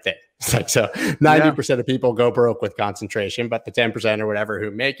on the right thing. It's like, so 90% of people go broke with concentration, but the 10% or whatever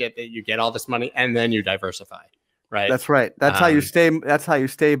who make it, that you get all this money and then you diversify. Right. That's right. That's how you stay. That's how you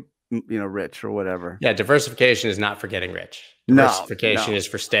stay, rich or whatever. Yeah. Diversification is not for getting rich. Diversification is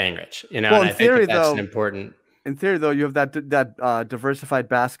for staying rich. Well, in theory, that's an important. In theory, though, you have that diversified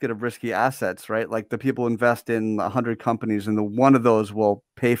basket of risky assets, right? Like the people invest in 100 companies, and one of those will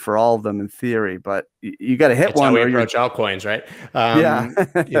pay for all of them in theory. But you got to hit one. How we approach altcoins, right?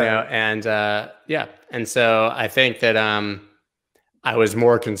 And so I think that I was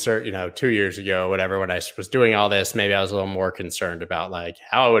more concerned, 2 years ago, whatever, when I was doing all this, maybe I was a little more concerned about like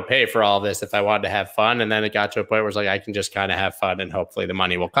how I would pay for all this if I wanted to have fun. And then it got to a point where it's like, I can just kind of have fun and hopefully the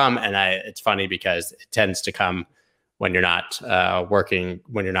money will come. And it's funny because it tends to come when you're not working,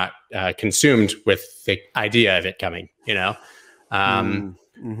 when you're not consumed with the idea of it coming,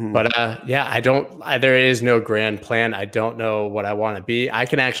 But there is no grand plan. I don't know what I want to be. I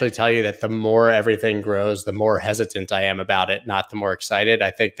can actually tell you that the more everything grows, the more hesitant I am about it, not the more excited.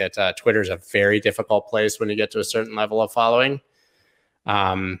 I think that Twitter is a very difficult place when you get to a certain level of following.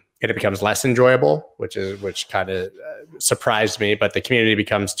 It becomes less enjoyable, which kind of surprised me, but the community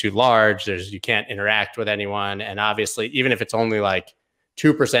becomes too large. You can't interact with anyone. And obviously, even if it's only like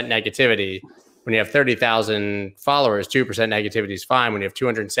 2% negativity, when you have 30,000 followers, 2% negativity is fine. When you have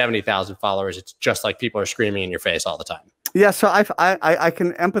 270,000 followers, it's just like people are screaming in your face all the time. Yeah, so I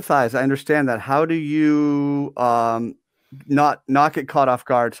can empathize. I understand that. How do you not get caught off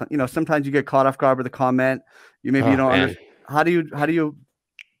guard? Sometimes you get caught off guard with a comment. You don't understand. How do you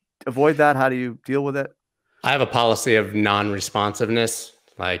avoid that? How do you deal with it? I have a policy of non-responsiveness.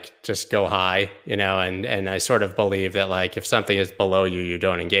 Like just go high, and I sort of believe that like if something is below you, you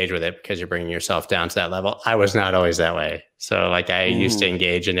don't engage with it because you're bringing yourself down to that level. I was not always that way. So like I used to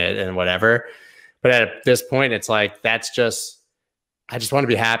engage in it and whatever. But at this point, it's like, I just want to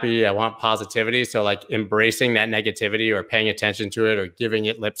be happy. I want positivity. So like embracing that negativity or paying attention to it or giving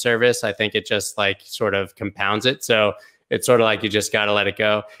it lip service, I think it just like sort of compounds it. So it's sort of like you just got to let it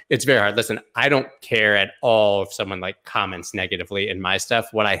go. It's very hard. Listen, I don't care at all if someone like comments negatively in my stuff.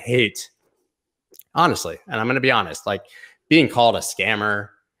 What I hate, honestly, and I'm going to be honest, like being called a scammer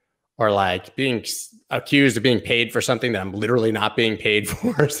or like being accused of being paid for something that I'm literally not being paid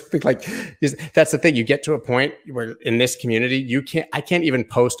for. Something like that's the thing. You get to a point where in this community, I can't even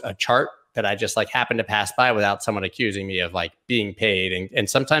post a chart that I just like happen to pass by without someone accusing me of like being paid. And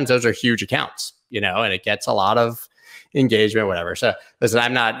sometimes those are huge accounts, and it gets a lot of engagement, whatever. So listen,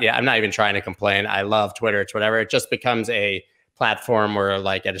 I'm not even trying to complain. I love Twitter. It's whatever. It just becomes a platform where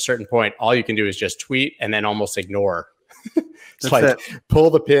like at a certain point, all you can do is just tweet and then almost ignore. It's like pull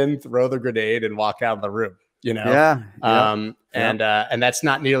the pin, throw the grenade and walk out of the room, Yeah. And that's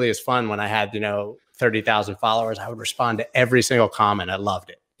not nearly as fun. When I had, 30,000 followers, I would respond to every single comment. I loved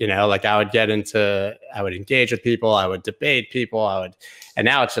it. Like I would engage with people. I would debate people. And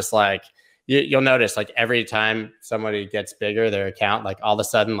now it's just like, you'll notice like every time somebody gets bigger, their account like all of a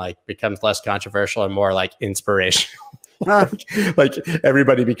sudden like becomes less controversial and more like inspirational. like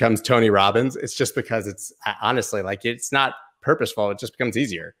everybody becomes Tony Robbins. It's just because it's honestly like it's not purposeful. It just becomes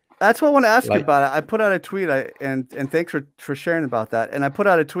easier. That's what I want to ask you about. I put out a tweet and thanks for sharing about that. And I put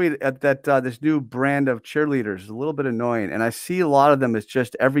out a tweet that this new brand of cheerleaders is a little bit annoying. And I see a lot of them as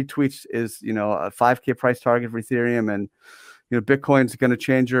just every tweet is, a 5K price target for Ethereum and Bitcoin's going to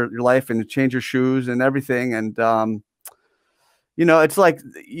change your life and change your shoes and everything. And, it's like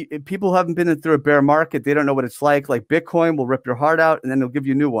people who haven't been through a bear market. They don't know what it's like. Like Bitcoin will rip your heart out and then they'll give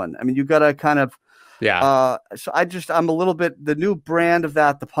you a new one. I mean, you got to kind of, so I'm a little bit, the new brand of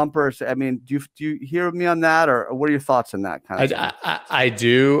that, the pumpers. I mean, do you hear me on that or what are your thoughts on that kind of thing? I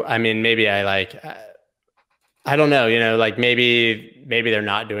do. I mean, maybe I don't know, like maybe they're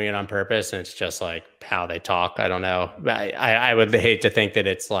not doing it on purpose and it's just like how they talk. I don't know. I would hate to think that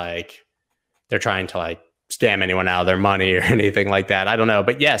it's like they're trying to like scam anyone out of their money or anything like that. I don't know.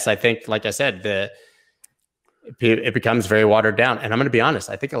 But yes, I think, like I said, it becomes very watered down. And I'm going to be honest.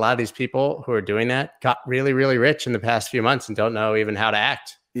 I think a lot of these people who are doing that got really, really rich in the past few months and don't know even how to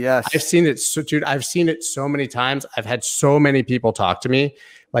act. Yes. I've seen it. So, dude, I've seen it so many times. I've had so many people talk to me,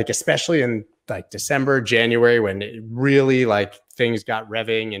 like, especially in like December, January, when it really like things got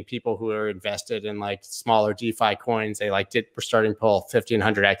revving and people who are invested in like smaller DeFi coins, they like were starting to pull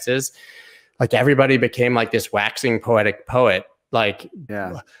 1,500 X's. Like everybody became like this waxing poetic poet. Like,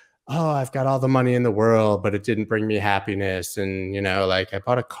 oh, I've got all the money in the world, but it didn't bring me happiness. And, like I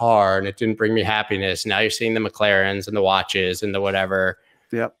bought a car and it didn't bring me happiness. Now you're seeing the McLarens and the watches and the whatever.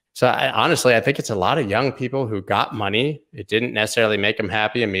 Yep. So honestly, I think it's a lot of young people who got money. It didn't necessarily make them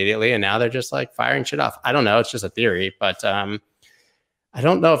happy immediately. And now they're just like firing shit off. I don't know. It's just a theory, but I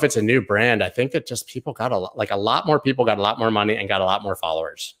don't know if it's a new brand. I think that just people got a lot more people got a lot more money and got a lot more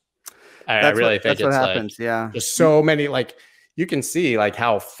followers. I really think it's happens. Like, just so many, like you can see like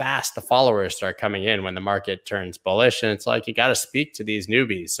how fast the followers start coming in when the market turns bullish. And it's like, you got to speak to these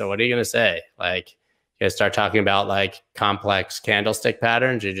newbies. So what are you going to say? Like, you guys start talking about like complex candlestick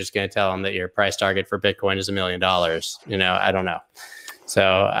patterns. You're just going to tell them that your price target for Bitcoin is $1 million. I don't know.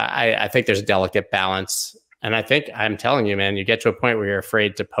 So I think there's a delicate balance. And I think I'm telling you, man, you get to a point where you're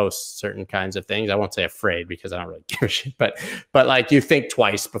afraid to post certain kinds of things. I won't say afraid because I don't really give a shit, but like you think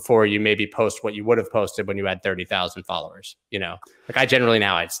twice before you maybe post what you would have posted when you had 30,000 followers. You know, like I generally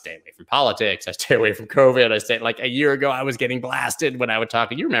now I'd stay away from politics. I stay away from COVID. I stay like a year ago, I was getting blasted when I would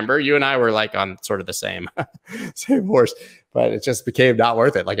talk. You remember, you and I were like on sort of the same horse, but it just became not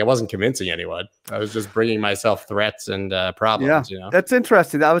worth it. Like I wasn't convincing anyone. I was just bringing myself threats and problems. Yeah, you know, that's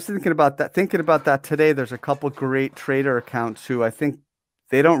interesting. I was thinking about that today. There's a couple great trader accounts who I think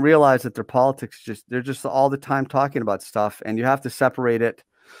they don't realize that their politics they're just all the time talking about stuff, and you have to separate it.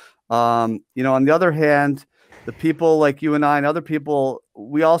 You know, on the other hand, the people like you and I and other people,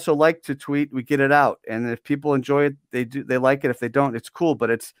 we also like to tweet. We get it out, and if people enjoy it, they like it. If they don't, it's cool. But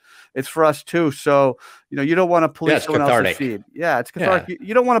it's for us too. So you know, you don't want to police someone else's feed. Yeah, it's cathartic. Yeah.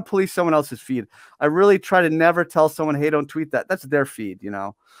 You don't want to police someone else's feed. I really try to never tell someone, "Hey, don't tweet that." That's their feed. You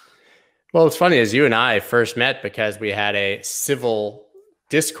know. Well, it's funny is you and I first met because we had a civil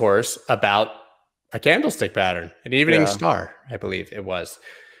discourse about a candlestick pattern, an evening star, I believe it was.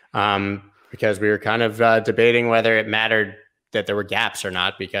 Because we were kind of debating whether it mattered that there were gaps or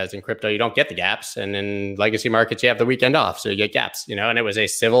not, because in crypto, you don't get the gaps. And in legacy markets, you have the weekend off. So you get gaps, you know, and it was a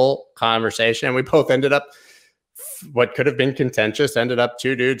civil conversation. And we both ended up, what could have been contentious, ended up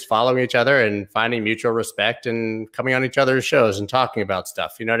two dudes following each other and finding mutual respect and coming on each other's shows and talking about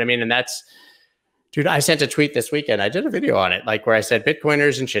stuff. You know what I mean? And that's, dude, I sent a tweet this weekend. I did a video on it, like where I said,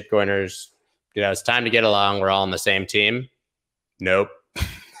 Bitcoiners and shitcoiners, you know, it's time to get along. We're all on the same team. Nope.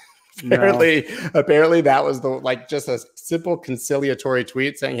 Apparently that was just a simple conciliatory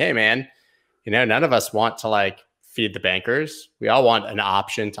tweet saying, hey man, you know, none of us want to like feed the bankers. We all want an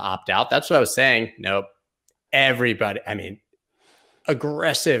option to opt out. That's what I was saying. Nope. Everybody, I mean,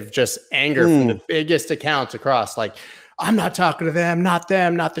 aggressive, just anger from the biggest accounts across, like, I'm not talking to them, not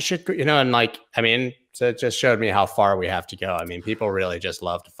the shit, you know, and like, I mean, so it just showed me how far we have to go. I mean, people really just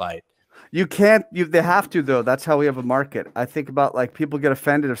love to fight. You can't, they have to though. That's how we have a market. I think about like people get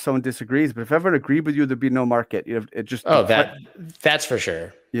offended if someone disagrees, but if everyone agreed with you, there'd be no market. You know, it just, that's for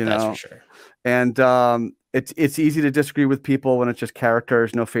sure. You know, that's for sure. And it's easy to disagree with people when it's just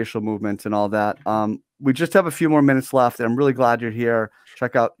characters, no facial movements and all that. We just have a few more minutes left, and I'm really glad you're here.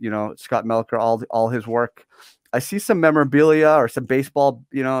 Check out, you know, Scott Melker, all his work. I see some memorabilia or some baseball,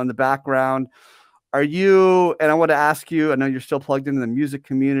 you know, in the background. Are you, and I want to ask you, I know you're still plugged into the music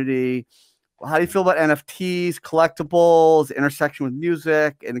community. How do you feel about NFTs, collectibles, intersection with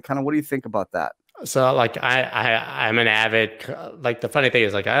music, and kind of what do you think about that? So like I'm an avid, like the funny thing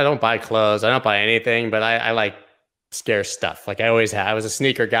is like, I don't buy clothes, I don't buy anything, but I like scarce stuff. Like I always have. I was a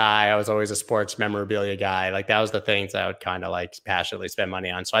sneaker guy. I was always a sports memorabilia guy. Like that was the things I would kind of like passionately spend money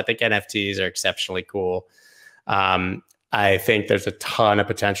on. So I think NFTs are exceptionally cool. I think there's a ton of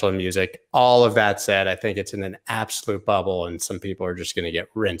potential in music. All of that said, I think it's in an absolute bubble, and some people are just going to get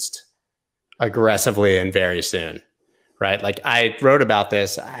rinsed aggressively and very soon, right? Like I wrote about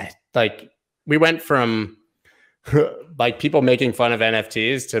this. We went from like people making fun of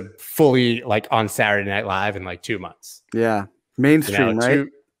NFTs to fully like on Saturday Night Live in like 2 months. Yeah, mainstream, you know, right?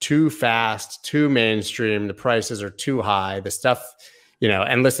 Too fast, too mainstream. The prices are too high. The stuff. You know,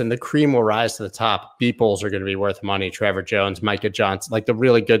 and listen, the cream will rise to the top. Beeples are going to be worth money. Trevor Jones, Micah Johnson, like the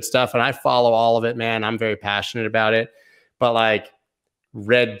really good stuff. And I follow all of it, man. I'm very passionate about it. But like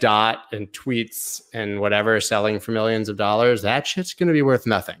Red Dot and tweets and whatever selling for millions of dollars, that shit's going to be worth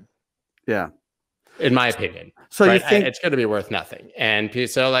nothing. Yeah. In my opinion. So right? You think it's going to be worth nothing. And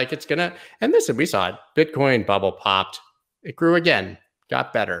so like it's going to, and listen, we saw it. Bitcoin bubble popped. It grew again.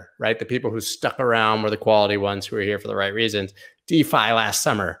 Got better, right? The people who stuck around were the quality ones who were here for the right reasons. DeFi last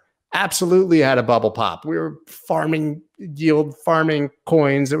summer absolutely had a bubble pop. We were yield farming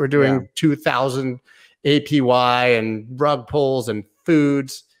coins that were doing 2,000 APY and rug pulls and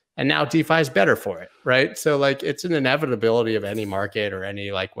foods. And now DeFi is better for it, right? So like it's an inevitability of any market or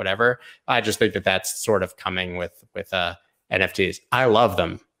any like whatever. I just think that that's sort of coming with NFTs. I love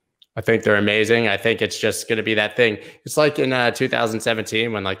them. I think they're amazing. I think it's just going to be that thing. It's like in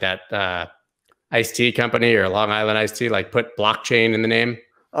 2017 when like that iced tea company or Long Island iced tea like put blockchain in the name.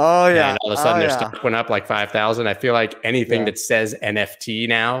 Oh yeah. And all of a sudden their stock went up like 5,000. I feel like anything that says NFT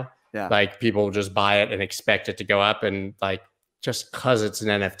now, like people just buy it and expect it to go up, and like just because it's an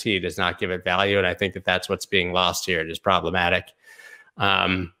NFT does not give it value. And I think that that's what's being lost here. It is problematic.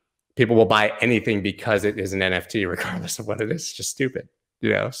 People will buy anything because it is an NFT, regardless of what it is. It's just stupid.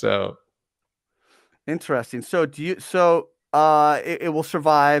 You know, so interesting. So it will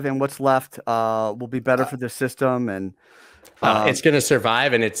survive, and what's left will be better for the system, and it's going to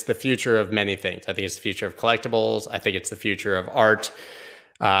survive, and it's the future of many things. I think it's the future of collectibles. I think it's the future of art.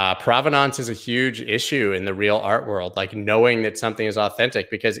 Provenance is a huge issue in the real art world, like knowing that something is authentic,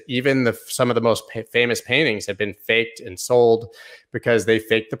 because even some of the most famous paintings have been faked and sold because they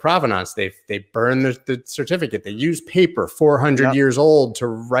faked the provenance. They burn the certificate. They use paper 400 years old to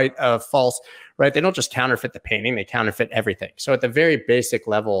write a false, right? They don't just counterfeit the painting, they counterfeit everything. So at the very basic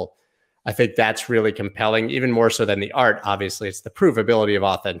level, I think that's really compelling, even more so than the art. Obviously, it's the provability of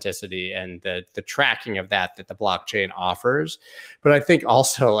authenticity and the tracking of that the blockchain offers. But I think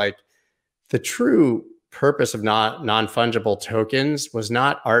also, like, the true purpose of non-fungible tokens was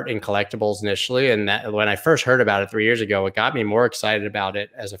not art and collectibles initially. And that, when I first heard about it 3 years ago, what got me more excited about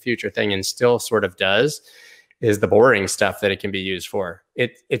it as a future thing, and still sort of does, is the boring stuff that it can be used for.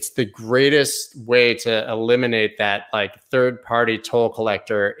 It's the greatest way to eliminate that, like, third-party toll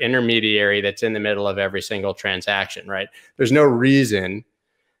collector intermediary that's in the middle of every single transaction, right? There's no reason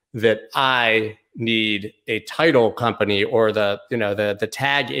that I need a title company or the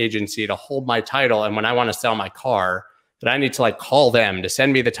tag agency to hold my title, and when I want to sell my car, that I need to, like, call them to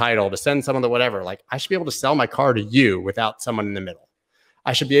send me the title, to send someone to whatever. Like, I should be able to sell my car to you without someone in the middle.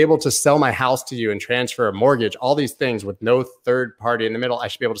 I should be able to sell my house to you and transfer a mortgage, all these things with no third party in the middle. I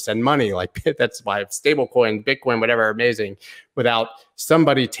should be able to send money, like, that's why stablecoin, Bitcoin, whatever, amazing, without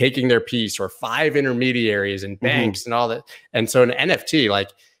somebody taking their piece, or 5 intermediaries and banks and all that. And so an NFT,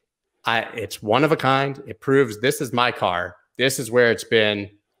 like, it's one of a kind. It proves this is my car. This is where it's been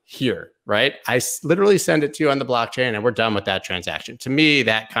here, right? I literally send it to you on the blockchain and we're done with that transaction. To me,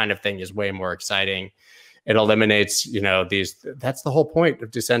 that kind of thing is way more exciting. It eliminates, that's the whole point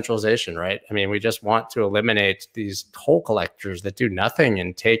of decentralization, right? I mean, we just want to eliminate these toll collectors that do nothing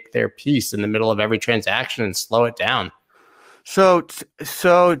and take their piece in the middle of every transaction and slow it down. So it's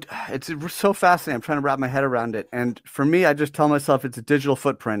so fascinating. I'm trying to wrap my head around it. And for me, I just tell myself it's a digital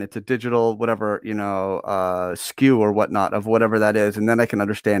footprint. It's a digital, whatever, SKU or whatnot of whatever that is. And then I can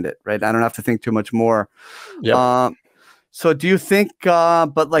understand it, right? I don't have to think too much more. Yep. So do you think,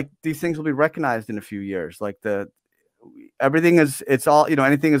 but like these things will be recognized in a few years? Like everything is, it's all,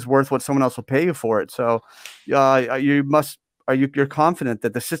 anything is worth what someone else will pay you for it. So you're confident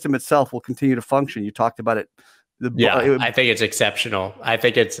that the system itself will continue to function. You talked about it. I think it's exceptional. I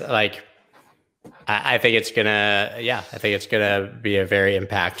think it's like, I think it's gonna be a very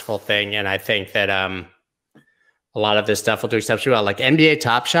impactful thing. And I think that a lot of this stuff will do exceptionally well. Like NBA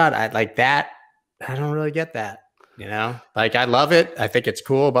Top Shot, I like that. I don't really get that. Like, I love it. I think it's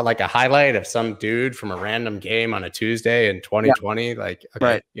cool, but like a highlight of some dude from a random game on a Tuesday in 2020, like,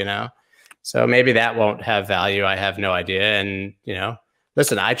 okay, right. So maybe that won't have value. I have no idea. And,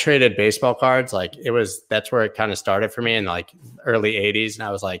 listen, I traded baseball cards. Like, that's where it kind of started for me in like early 80s. And I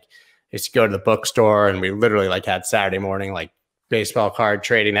was like, I used to go to the bookstore and we literally like had Saturday morning, like, baseball card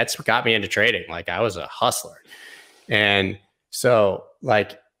trading. That's what got me into trading. Like, I was a hustler. And so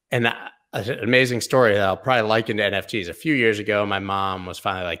like, an amazing story that I'll probably liken to NFTs. A few years ago, my mom was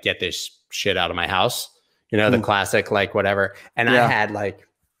finally like, get this shit out of my house. The classic, like, whatever. And I had like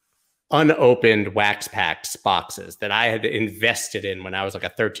unopened wax packs boxes that I had invested in when I was like a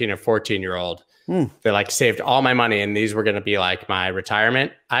 13 or 14-year-old. They like saved all my money. And these were going to be like my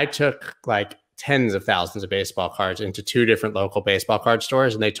retirement. I took like tens of thousands of baseball cards into 2 different local baseball card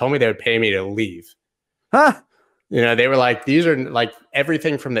stores. And they told me they would pay me to leave. Huh? They were like, these are like,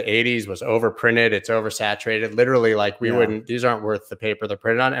 everything from the 80s was overprinted. It's oversaturated. Literally, like, these aren't worth the paper they're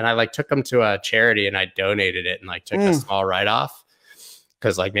printed on. And I like took them to a charity and I donated it and like took a small write-off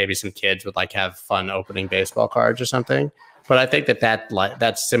because like maybe some kids would like have fun opening baseball cards or something. But I think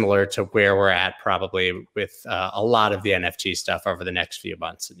that's similar to where we're at probably with a lot of the NFT stuff over the next few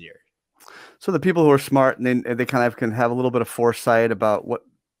months and years. So the people who are smart and they kind of can have a little bit of foresight about what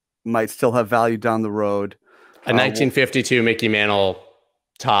might still have value down the road. A 1952 Mickey Mantle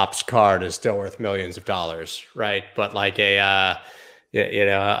Topps card is still worth millions of dollars, right? But like a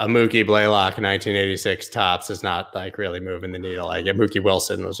Mookie Blaylock 1986 Topps is not like really moving the needle. Like a Mookie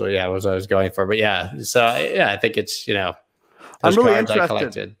Wilson was what I was going for. But I think it's I'm really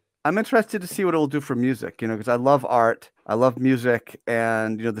interested. I'm interested to see what it will do for music, because I love art, I love music,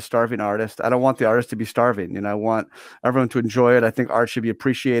 and the starving artist. I don't want the artist to be starving. I want everyone to enjoy it. I think art should be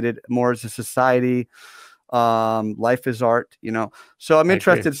appreciated more as a society. Life is art, so I'm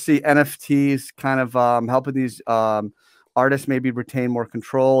interested to see NFTs kind of helping these artists maybe retain more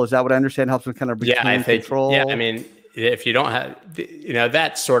control. Is that what I understand? Helps them kind of retain control. Yeah, I mean, if you don't have,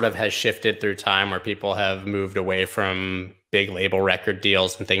 that sort of has shifted through time where people have moved away from big label record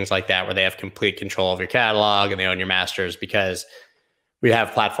deals and things like that, where they have complete control of your catalog and they own your masters, because we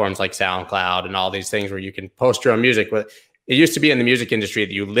have platforms like SoundCloud and all these things where you can post your own music with. it used to be in the music industry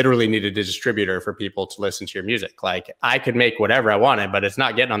that you literally needed a distributor for people to listen to your music. Like I could make whatever I wanted, but it's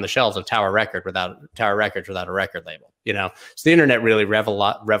not getting on the shelves of Tower Records without a record label, you know? So the internet really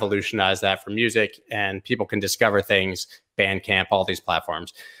revolutionized that for music, and people can discover things, Bandcamp, all these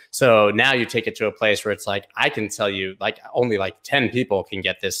platforms. So now you take it to a place where it's like, I can tell you like only like 10 people can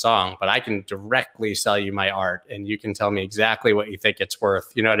get this song, but I can directly sell you my art and you can tell me exactly what you think it's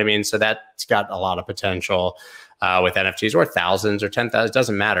worth. You know what I mean? So that's got a lot of potential with NFTs, or thousands or 10,000, it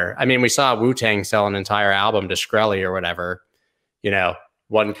doesn't matter. I mean, we saw Wu-Tang sell an entire album to Shkreli or whatever, you know,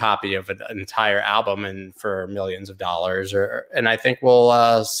 one copy of an entire album and for millions of dollars. And I think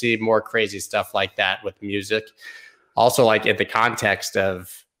we'll see more crazy stuff like that with music. Also, like in the context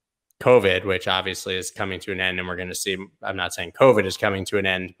of COVID, which obviously is coming to an end, and we're going to see, I'm not saying COVID is coming to an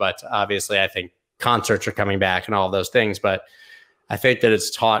end, but obviously I think concerts are coming back and all of those things. But I think that it's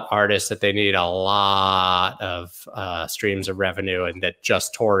taught artists that they need a lot of streams of revenue, and that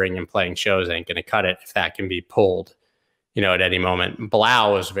just touring and playing shows ain't going to cut it if that can be pulled, you know, at any moment.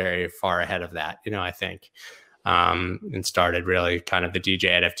 Blau was very far ahead of that, you know, I think, and started really kind of the DJ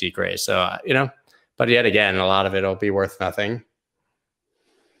NFT craze. So, you know, but yet again, a lot of it will be worth nothing.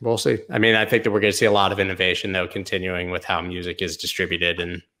 We'll see. I mean, I think that we're going to see a lot of innovation, though, continuing with how music is distributed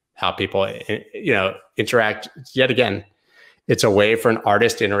and how people, you know, interact. Yet again, it's a way for an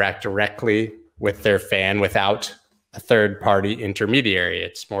artist to interact directly with their fan without a third-party intermediary.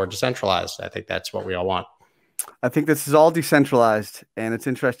 It's more decentralized. I think that's what we all want. I think this is all decentralized, and it's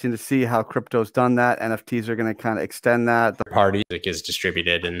interesting to see how crypto's done that. NFTs are going to kind of extend that. The party is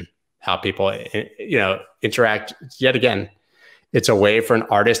distributed and how people, you know, interact. Yet again, it's a way for an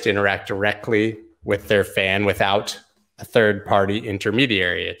artist to interact directly with their fan without a third-party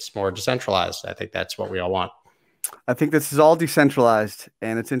intermediary. It's more decentralized. I think that's what we all want. I think this is all decentralized,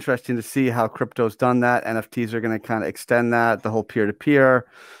 and it's interesting to see how crypto's done that. NFTs are going to kind of extend that, the whole peer-to-peer.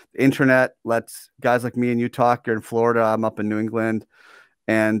 The internet lets guys like me and you talk. You're in Florida, I'm up in New England,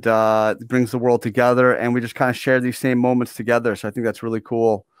 and it brings the world together, and we just kind of share these same moments together. So I think that's really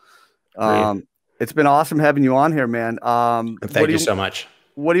cool. It's been awesome having you on here, man. Thank you so much.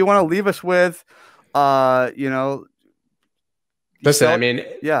 What do you want to leave us with? You know, listen, I mean,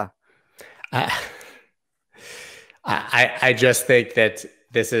 yeah. I just think that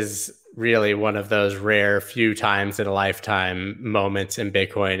this is really one of those rare few times in a lifetime moments in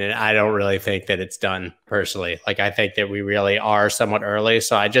Bitcoin. And I don't really think that it's done personally. Like, I think that we really are somewhat early.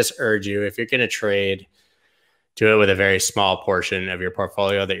 So I just urge you, if you're going to trade, do it with a very small portion of your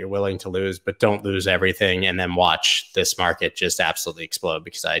portfolio that you're willing to lose, but don't lose everything and then watch this market just absolutely explode,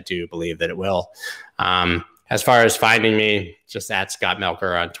 because I do believe that it will. As far as finding me, just at Scott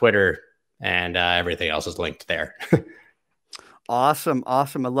Melker on Twitter, and everything else is linked there. Awesome. I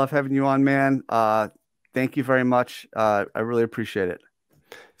love having you on, man. Thank you very much. I really appreciate it.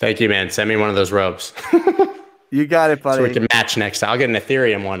 Thank you, man. Send me one of those robes. You got it, buddy. So we can match next time. I'll get an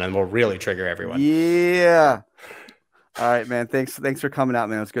Ethereum one, and we'll really trigger everyone. Yeah. All right, man. Thanks for coming out,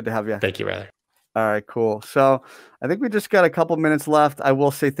 man. It was good to have you. Thank you, brother. All right, cool. So I think we just got a couple minutes left. I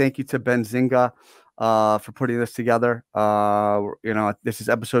will say thank you to Benzinga for putting this together. You know, this is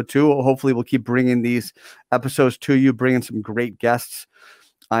episode 2. Hopefully we'll keep bringing these episodes to you, bringing some great guests.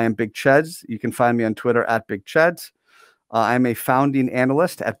 I am Big Cheds. You can find me on Twitter at Big Cheds. I'm a founding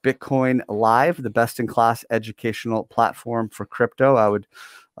analyst at Bitcoin Live, the best-in-class educational platform for crypto. I would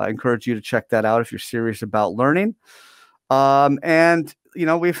encourage you to check that out if you're serious about learning. And, you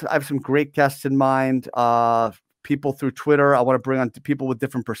know, I have some great guests in mind, people through Twitter. I want to bring on people with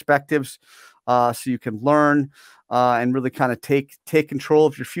different perspectives so you can learn and really kind of take control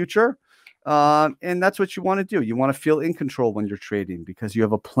of your future. And that's what you want to do. You want to feel in control when you're trading, because you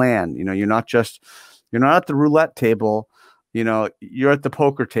have a plan. You know, you're not at the roulette table. You know, you're at the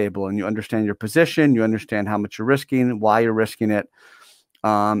poker table, and you understand your position. You understand how much you're risking, why you're risking it.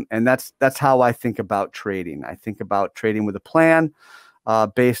 And that's how I think about trading. I think about trading with a plan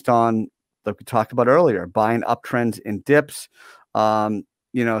based on, like we talked about earlier, buying uptrends in dips.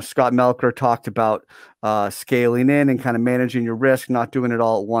 You know, Scott Melker talked about scaling in and kind of managing your risk, not doing it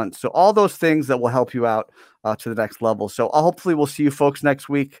all at once. So all those things that will help you out to the next level. So hopefully we'll see you folks next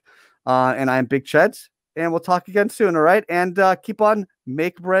week. And I'm Big Cheds, and we'll talk again soon. All right. And keep on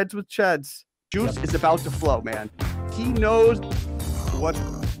make breads with Cheds. Juice is about to flow, man. He knows what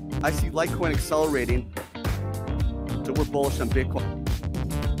I see. Litecoin accelerating. So we're bullish on Bitcoin.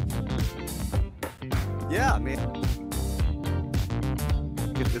 Yeah, man.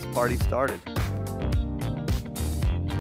 Get this party started.